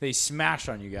angry they smashed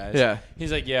on you guys. Yeah.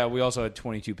 He's like, yeah, we also had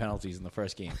 22 penalties in the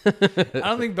first game. I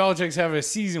don't think Belichick's having a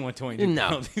season with 22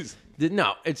 penalties.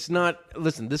 No, it's not.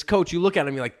 Listen, this coach, you look at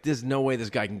him, you're like, there's no way this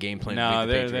guy can game plan. No, to beat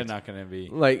the they're Patriots. not going to be.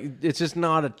 Like, it's just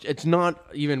not it's not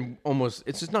even almost,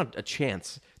 it's just not a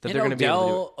chance that And they're going to be able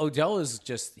to do it. Odell is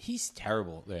just, he's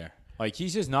terrible there. Like,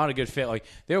 he's just not a good fit. Like,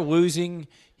 they're losing.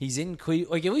 He's in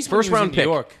Cleveland. Like, at least First when he was round in pick.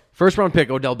 New York. First round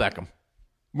pick, Odell Beckham.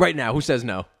 Right now, who says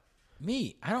no?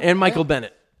 Me. I don't. And Michael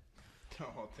Bennett.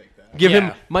 I'll take that. Give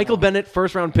Yeah. him Michael Bennett,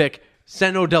 first round pick.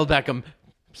 Send Odell Beckham.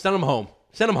 Send him home.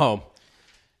 Send him home.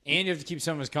 And you have to keep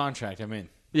some of his contract. I'm in.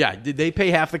 Yeah, did they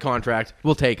pay half the contract?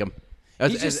 We'll take him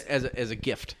as, He just- as a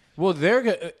gift. Well,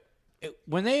 they're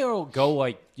when they go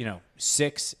like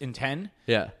 6-10.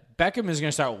 Yeah. Beckham is going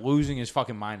to start losing his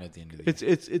fucking mind at the end of the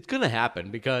year. It's going to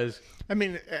happen because I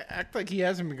mean, act like he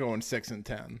hasn't been going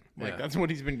 6-10. Like Yeah. that's what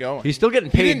he's been going. he's still getting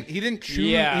paid. He didn't choose.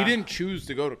 Yeah. He didn't choose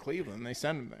to go to Cleveland. They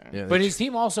sent him there. Yeah, But his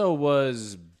team also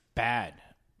was bad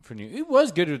for New. He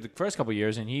was good the first couple of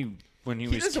years, and when he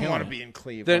was doesn't killing want to it. be in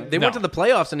Cleveland. They went to the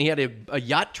playoffs, and he had a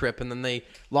yacht trip, and then they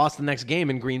lost the next game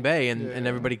in Green Bay, and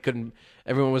everybody couldn't.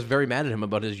 Everyone was very mad at him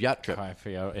about his yacht trip. I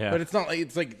forget, yeah. But it's not like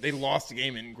it's like they lost a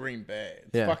game in Green Bay.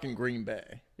 It's fucking Green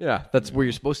Bay. Yeah, that's where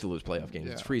you're supposed to lose playoff games.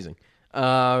 It's freezing.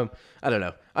 I don't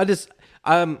know.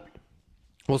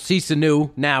 We'll see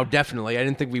Sanu now, definitely. I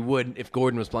didn't think we would if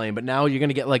Gordon was playing, but now you're going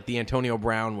to get like the Antonio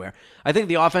Brown where I think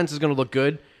the offense is going to look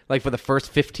good. Like for the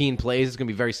first 15 plays, it's going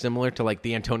to be very similar to like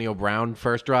the Antonio Brown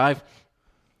first drive.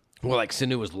 Where like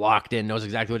Sanu is locked in, knows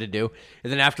exactly what to do.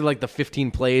 And then after like the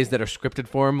 15 plays that are scripted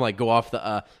for him, like go off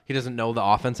the, he doesn't know the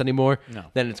offense anymore. No.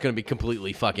 Then it's going to be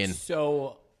completely fucking,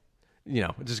 So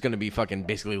it's just going to be fucking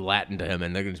basically Latin to him.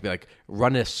 And they're going to just be like,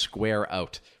 run a square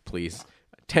out, please.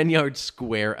 10-yard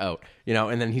square out,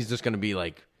 and then he's just going to be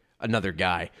like another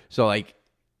guy. So like,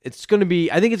 it's going to be,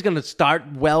 I think it's going to start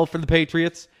well for the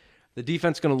Patriots. The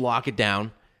defense is going to lock it down.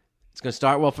 It's going to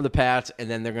start well for the Pats, and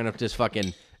then they're going to just fucking,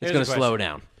 it's Here's going the to slow question.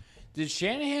 down. Did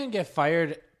Shanahan get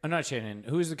fired? Not Shanahan.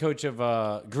 Who's the coach of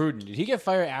Gruden? Did he get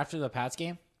fired after the Pats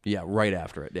game? Yeah, right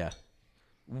after it, yeah.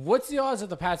 What's the odds that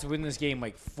the Pats win this game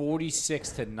like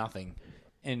 46-0,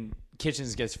 and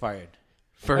Kitchens gets fired?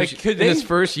 In his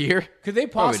first year? Could they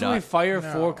Probably possibly not. fire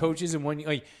 4 coaches in 1 year?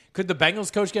 Like, could the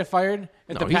Bengals coach get fired?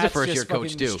 If No, the he's a Pats first-year just coach,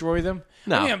 fucking too. destroy them?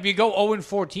 No. I mean, if you go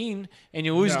 0-14 and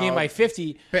you lose a game No. by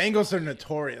 50, Bengals are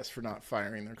notorious for not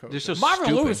firing their coach. They're so Marvin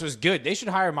stupid. Lewis was good. They should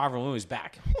hire Marvin Lewis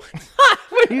back.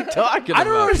 What are you talking I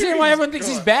about? don't understand why everyone thinks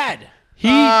he's bad. Do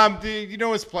you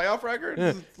know his playoff record?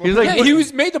 He's like, Yeah, he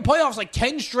was made the playoffs like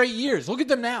 10 straight years. Look at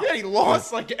them now. Yeah, he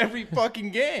lost like every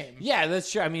fucking game. Yeah,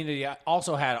 that's true. I mean, he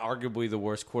also had arguably the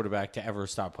worst quarterbacks to ever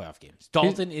start playoff games.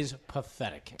 Dalton is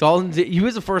pathetic. Dalton, he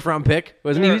was a first-round pick,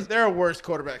 wasn't he? There are worse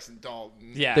quarterbacks than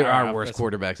Dalton. Yeah, There fair are enough. worse That's-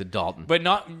 quarterbacks at Dalton. But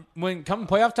not when come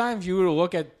playoff time. If you were to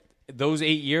look at those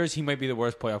 8 years, he might be the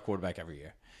worst playoff quarterback every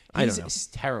year. I don't He's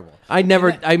terrible. I'm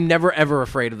never ever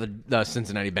afraid of the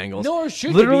Cincinnati Bengals. Nor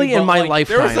should you literally be, in but, my like,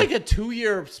 lifetime. There was like a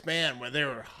 2-year span where they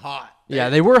were hot. yeah,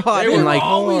 they were hot. They were and like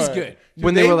always good.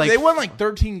 when they were like they won like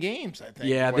 13 games, I think.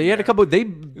 yeah, one they had a year. couple.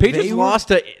 Patriots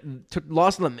were-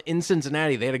 lost them in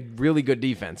Cincinnati. They had a really good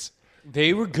defense.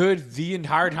 They were good the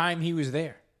entire time he was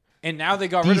there, and now they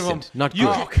got rid of him. Decent, not you,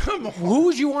 good. Oh, come on. Who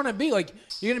would you want to be? Like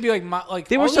you're gonna be like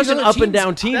They were all such these an other up and teams-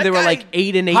 down team. That They were guy- like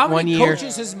 8-8 How one many year.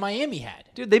 coaches has Miami had?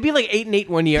 Dude, they'd be like 8-8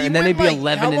 one year, He and then they'd went, be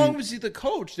like, 11. How long and was he the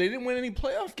coach? They didn't win any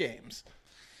playoff games.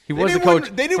 he They was the didn't coach.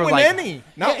 win, they didn't for win like, any.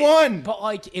 Not Yeah, one. But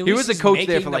like, at He least was the he's coach there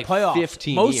making for, the like, playoffs.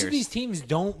 15 Most years. of these teams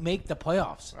don't make the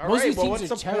playoffs. All Most right, of these well, teams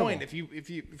what's are the terrible. point?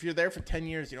 If you're there for 10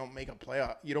 years, you don't make a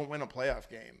playoff. You don't win a playoff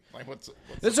game. Like what's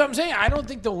That's what I'm saying. I don't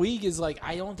think the league is like.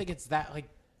 I don't think it's that like.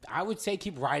 I would say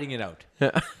keep riding it out.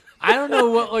 I don't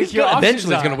know what like your options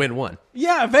eventually he's are. going to win one.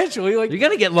 Yeah, eventually. Like, You're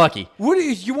going to get lucky. what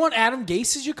is you want Adam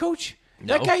Gase as your coach?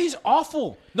 That No. guy is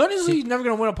awful. Not only he's never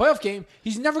going to win a playoff game,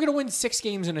 he's never going to win 6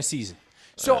 games in a season.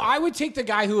 So I would take the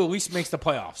guy who at least makes the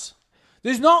playoffs.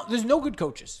 There's no good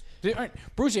coaches.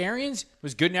 Bruce Arians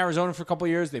was good in Arizona for a couple of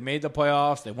years. They made the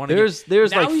playoffs. They won. There's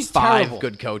now like he's 5 terrible.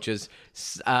 good coaches.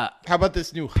 How about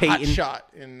this new hot Peyton. shot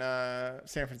in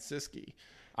San Francisco?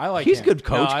 I like. He's a him. good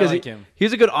coach No, I because like him.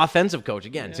 he's a good offensive coach.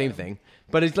 Again, same thing.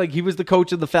 But it's like he was the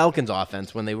coach of the Falcons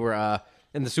offense when they were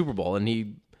in the Super Bowl, and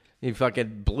he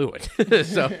fucking blew it.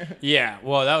 So Yeah.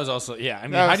 Well, that was also. Yeah. I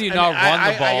mean, That how was- do you I not mean, run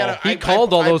I the ball? gotta- he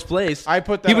called all those plays. I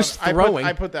put that. He was on, throwing.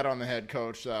 I put that on the head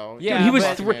coach, though. Yeah, Dude, he was.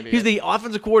 but- He's the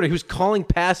offensive coordinator. He was calling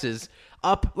passes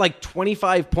up like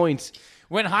 25 points.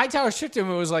 When Hightower stripped him,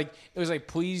 it was like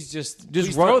please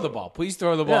please run. throw the ball. Please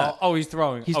throw the ball. Yeah. Oh, he's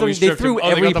throwing. He's oh, throwing- he they stripped threw him. Oh,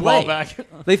 they every got the ball play.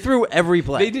 back. They threw every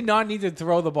play. They did not need to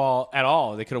throw the ball at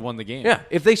all. They could have won the game. Yeah,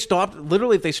 if they stopped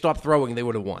throwing, they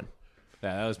would have won.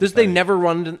 Yeah, that was This they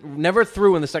pathetic. never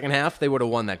threw in the second half. They would have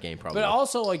won that game probably. But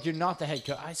also, like, you're not the head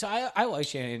coach. I like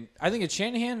Shanahan. I think it's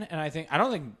Shanahan, and I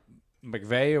don't think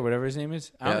McVay or whatever his name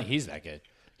is. I don't Yeah. think he's that good.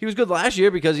 He was good last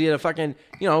year because he had a fucking,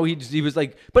 he was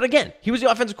like, but again, he was the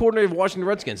offensive coordinator of Washington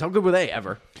Redskins. How good were they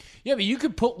ever? Yeah, but you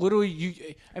could put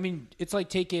literally I mean, it's like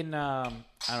taking I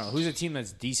don't know who's a team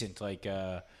that's decent like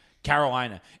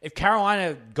Carolina. If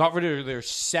Carolina got rid of their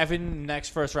 7 next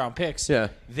first round picks, Yeah.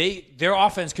 their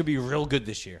offense could be real good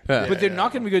this year. Yeah. But they're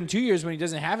not going to be good in 2 years when he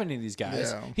doesn't have any of these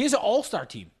guys. Yeah. He has an all-star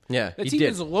team. Yeah, that he team did.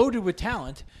 is loaded with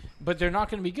talent, but they're not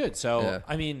going to be good. So Yeah.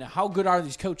 I mean, how good are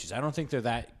these coaches? I don't think they're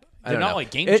that. I They're don't not know. like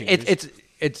game changers.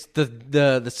 It's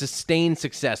the sustained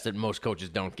success that most coaches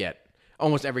don't get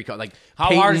almost every coach. Like How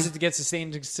Peyton, hard is it to get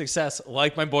sustained success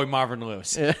like my boy Marvin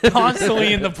Lewis?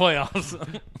 Constantly in the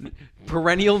playoffs.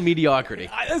 perennial mediocrity.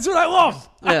 That's what I love.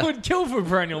 I Yeah. would kill for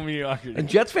perennial mediocrity. And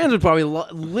Jets fans would probably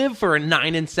live for a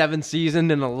 9-7 season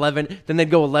and 11. Then they'd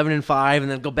go 11-5, and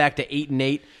then go back to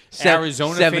 8-8.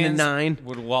 Arizona 7-9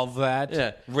 would love that.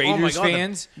 Yeah. Raiders Oh my God,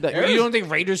 fans. the You don't think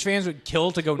Raiders fans would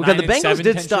kill to go 9-7? Because the Bengals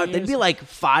did 10 start. years? They'd be like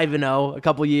 5-0 a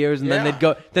couple years, and then Yeah. they'd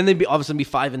go. Then they'd be all of a sudden be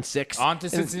 5-6. On to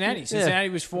Cincinnati. Cincinnati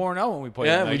was 4-0 when we played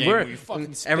Yeah, them that we game. were. We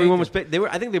fucking spanked Everyone was. them. They were.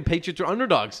 I think the Patriots were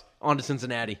underdogs on to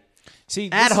Cincinnati. See,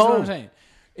 at this is what home. I'm saying.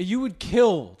 You would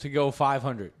kill to go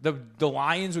 500. The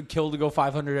Lions would kill to go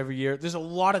 500 every year. There's a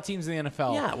lot of teams in the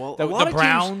NFL. Yeah, well, the, a lot the of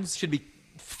Browns, teams should be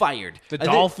fired. the I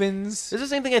think- Dolphins, It's the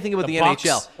same thing I think about the Bucks.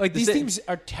 NHL. Like these The- teams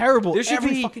are terrible There should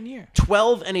every be fucking year.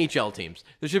 12 NHL teams.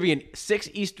 There should be 6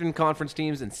 Eastern Conference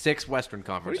teams and 6 Western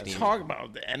Conference What are you teams. talking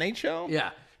about? The NHL?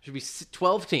 Yeah, should be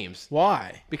 12 teams.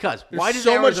 Why? Because There's why does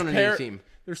so much Arizona need a team?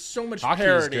 There's so much Hockey is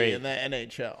parity great. in the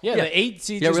NHL. Yeah, the 8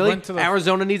 seed Yeah, just really? went to the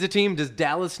Arizona needs a team. Does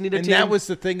Dallas need a And team? that was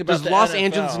the thing about Does the Los NFL,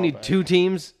 Angeles need but- 2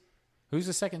 teams? Who's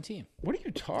the second team? What are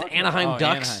you talking about? Anaheim Oh,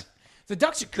 Ducks. Anaheim. The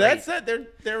Ducks are great. That's that.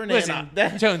 They're in Listen, Anaheim.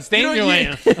 That- Jones, stay in your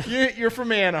lane. You're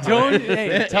from Anaheim. Don't-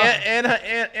 hey, tell-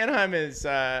 Anaheim is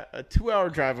a 2-hour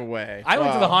drive away. I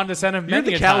went to the Wow. Honda Center You're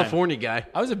many the a time. California guy.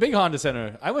 I was a big Honda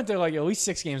Center. I went to like at least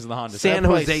 6 games of the Honda San Center.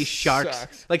 place Jose Sharks.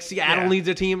 sucks. Like Seattle Yeah. needs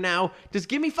a team now. Just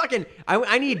give me fucking.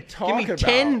 I need. Give Talking me about.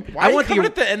 10. Why I are you want coming the.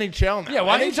 at the NHL now? Yeah,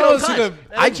 why don't you NHL tell us who because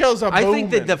the- NHL's a I think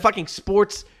that booming. the fucking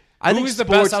sports. I think Who's the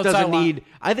best sports outside doesn't line? need.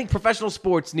 I think professional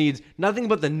sports needs nothing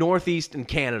but the Northeast and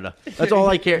Canada. That's all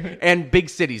I care. And big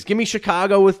cities. Give me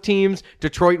Chicago with teams,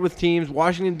 Detroit with teams,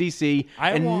 Washington D.C.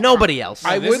 I and want- nobody else.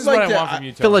 I This would is like what to- I want from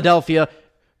you, Tony. Philadelphia,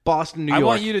 Boston, New I York.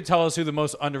 want you to tell us who the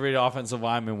most underrated offensive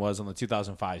lineman was on the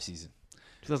 2005 season.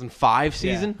 2005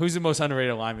 season. Who's the most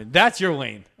underrated lineman? That's your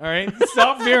lane. All right?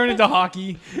 Stop veering into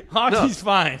hockey. Hockey's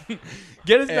fine.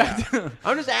 Get us back to...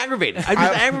 I'm just aggravated. I'm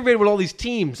just aggravated with all these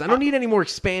teams. I don't need any more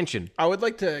expansion. I would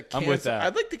like to cancel. I'm with that.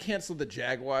 I'd like to cancel the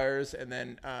Jaguars and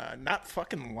then not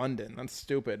fucking London. That's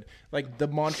stupid. Like the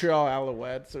Montreal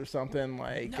Alouettes or something.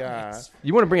 Like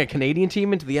You want to bring a Canadian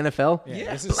team into the NFL?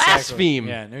 Yeah. this is Blaspheme.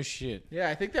 Yeah, no shit. yeah,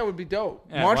 I think that would be dope.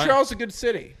 Yeah, Montreal's a good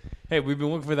city. Hey, we've been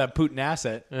looking for that Putin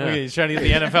asset. Look at, he's trying to get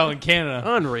the NFL in Canada.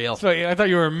 Unreal. So I thought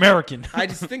you were American. I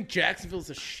just think Jacksonville's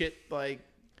a shit. Like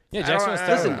Yeah, I don't- Jacksonville's I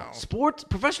terrible. don't Listen, know. sports,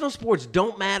 professional sports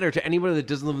don't matter to anybody that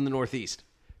doesn't live in the Northeast.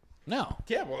 No.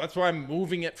 Yeah, well, that's why I'm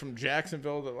moving it from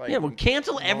Jacksonville to like. Yeah, well,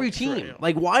 cancel every team. Montreal.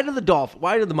 Like, why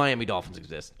do the Miami Dolphins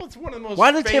exist? It's one of the most.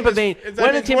 Why do the Tampa Bay? famous- Why I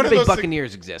do the mean, Tampa one of Bay those-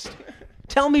 Buccaneers exist?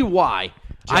 Tell me why.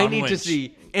 I John need to Lynch.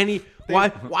 see any.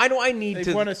 Why do I need They've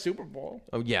to? won a Super Bowl.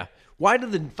 Oh yeah. Why do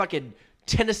the fucking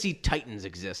Tennessee Titans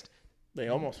exist? They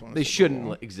almost won. A They Super shouldn't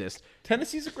Bowl. exist.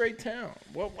 Tennessee's a great town.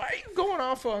 Well, why are you going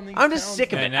off on these? I'm just towns?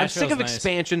 sick of Yeah, it. I'm sick Nashville's of nice.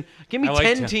 expansion. Give me I like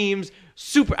 10 to- teams.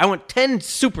 I want 10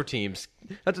 super teams.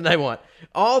 That's what I want.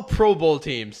 All Pro Bowl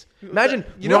teams. Imagine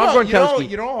You know, Rob Gronkowski.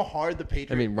 you know how hard the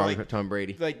Patriots. I mean, like, Tom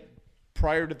Brady. Like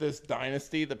prior to this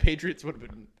dynasty, the Patriots would have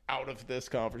been out of this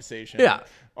conversation. Yeah.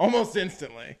 almost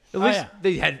instantly. At least yeah.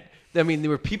 they had. I mean, there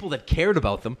were people that cared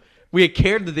about them. We had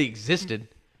cared that they existed.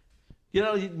 You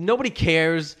know, nobody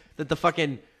cares that the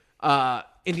fucking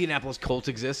Indianapolis Colts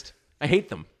exist. I hate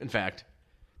them. In fact,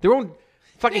 their own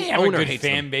fucking They have a owner good hates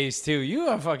fan them. base, too. You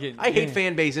are fucking... I hate yeah.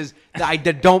 fan bases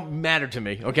that don't matter to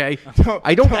me. Okay, Don't-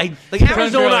 I don't. don't- Like Depends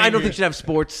Arizona, really I don't good. think should have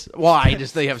sports. Why?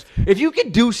 Just they have. If you can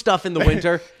do stuff in the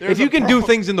winter, There's if you a can do problem.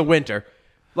 things in the winter,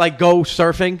 like go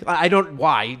surfing, I don't.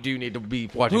 Why do you need to be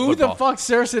watching Who football? the fuck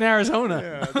surfs in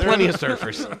Arizona? Plenty of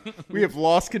surfers. We have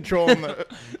lost control. In the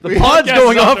The pod's Podcast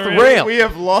going is off off the the rail. We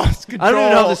have lost control. I don't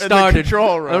even know how this in the started.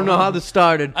 control room. I don't know how this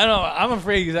started. I don't know. I'm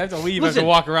afraid because I have to leave. I have Listen, to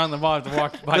walk around the bar. I have to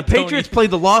walk by The Tony. Patriots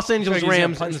played the Los Angeles He's gonna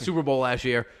Rams in punch the me. Super Bowl last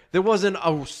year. There wasn't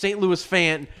a St. Louis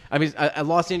fan. I mean, a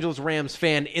Los Angeles Rams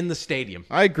fan in the stadium.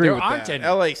 I agree There with aren't that. any.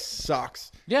 LA sucks.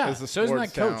 Yeah, as a so isn't that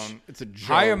sports coach? town. It's a joke.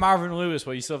 Hire Marvin Lewis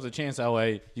while you still have the chance,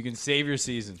 LA. You can save your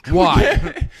season.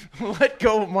 Why? Let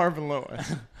go of Marvin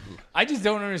Lewis. I just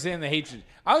don't understand the hatred.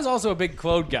 I was also a big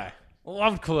Claude guy.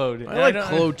 Loved Claude. I like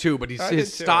Claude too, but his did too.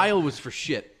 style was for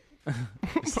shit.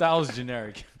 Style is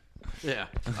generic. Yeah,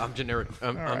 I'm generic.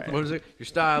 right. What is it? Your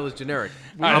style is generic.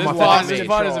 All right, I'm this a pod- thought this made.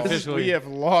 pod is Control. officially- We have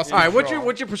lost. All right, control.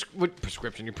 what's your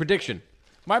prescription? Your prediction?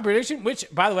 My prediction, which,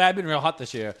 by the way, I've been real hot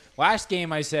this year. Last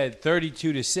game I said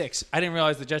 32-6. I didn't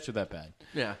realize the Jets were that bad.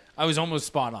 Yeah, I was almost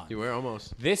spot on. you were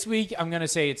almost. This week, I'm going to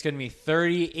say it's going to be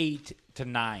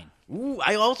 38-9. Ooh,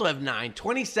 I also have 9.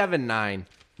 27-9.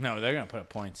 No, they're going to put up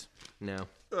points. No,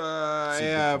 I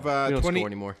have we don't 20. score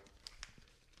anymore.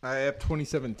 I have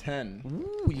 27-10. Ooh,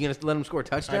 you going to let him score a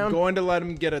touchdown? I'm going to let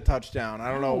him get a touchdown.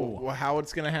 I don't know how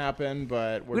it's going to happen,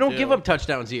 but we don't give up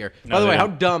touchdowns here. By the way, how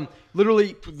dumb.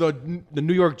 Literally, the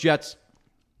New York Jets,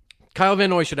 Kyle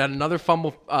Van Noy should have had another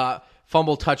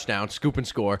fumble touchdown, scoop and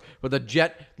score, but the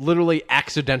Jet literally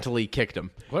accidentally kicked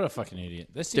him. What a fucking idiot.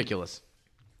 This ridiculous.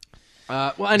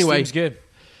 Well, anyway. Seems good.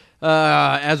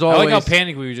 As always. I like how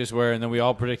panicked we just were, and then we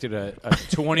all predicted a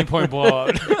 20-point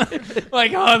blowout.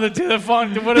 Like, the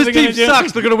fun. What are they going to do? This team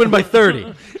sucks. They're going to win by 30.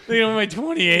 They're going to win by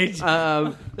 28.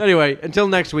 Anyway, until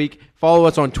next week, follow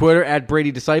us on Twitter at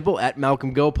Brady Disciple, at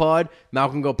Malcolm Go Pod,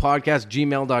 Malcolm Go Podcast,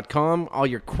 gmail.com. All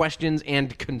your questions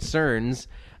and concerns.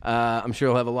 I'm sure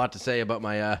you'll have a lot to say about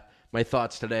my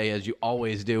thoughts today, as you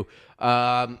always do.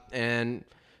 And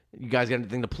you guys got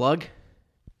anything to plug?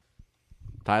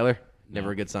 Tyler?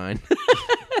 Never a good sign.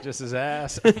 Just his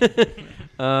ass.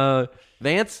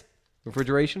 Vance?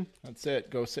 Refrigeration? That's it.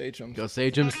 Go Sachems. Go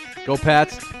Sachems. Go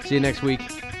Pats. See you next week. Do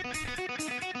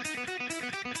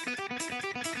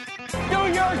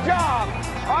your job.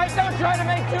 All right? Don't try to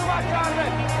make too much out of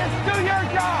it. Just do your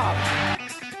job.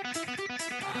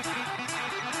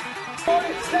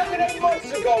 7-8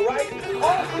 months ago, right?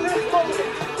 All for this moment.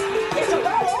 It's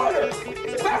about honor.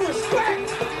 It's about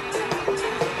respect.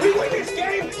 We win this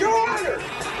game, you're honored.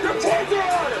 Your kids are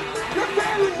honored. Your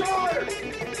families are honored.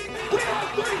 We are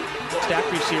three. Stack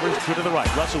receivers, two to the right.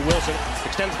 Russell Wilson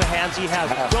extends the hands he has.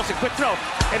 Wilson, quick throw.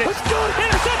 And it's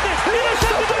intercepted.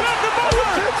 Intercepted by Malcolm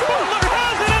Butler. Butler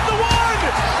has it at the one.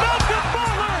 Malcolm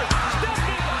Butler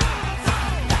stepping.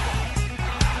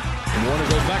 Warner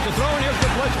goes back to throw, and here's the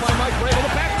blitz by Mike Vrabel.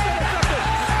 The pass is intercepted.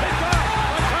 It's caught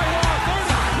by Tyrone.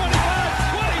 30,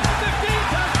 25, 20, 15,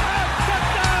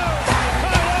 touchdown.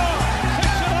 Tyrone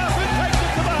picks it up and takes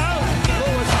it to the house.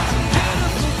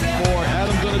 For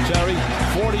Adam Vinatieri,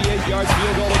 48-yard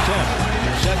field goal attempt.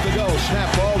 Set to go. Snap,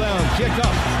 ball down. Kick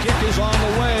up. Kick is on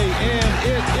the way, and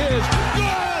it is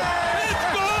good. It's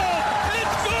good.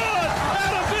 It's good.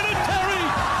 Adam Vinatieri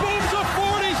booms a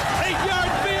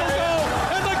 48-yard field goal,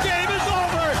 and the game is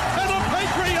over. And the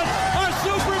Patriots are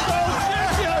Super Bowl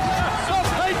champions. The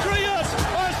Patriots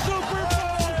are Super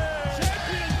Bowl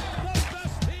champions. The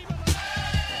best team in the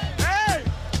Hey!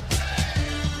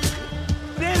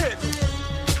 Did it.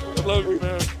 I love you,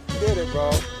 man. Did it, bro.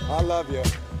 I love you.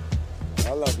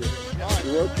 I love you.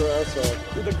 You worked your ass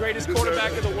off. You're the greatest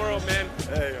quarterback in the world, man.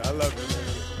 Hey, I love you, man.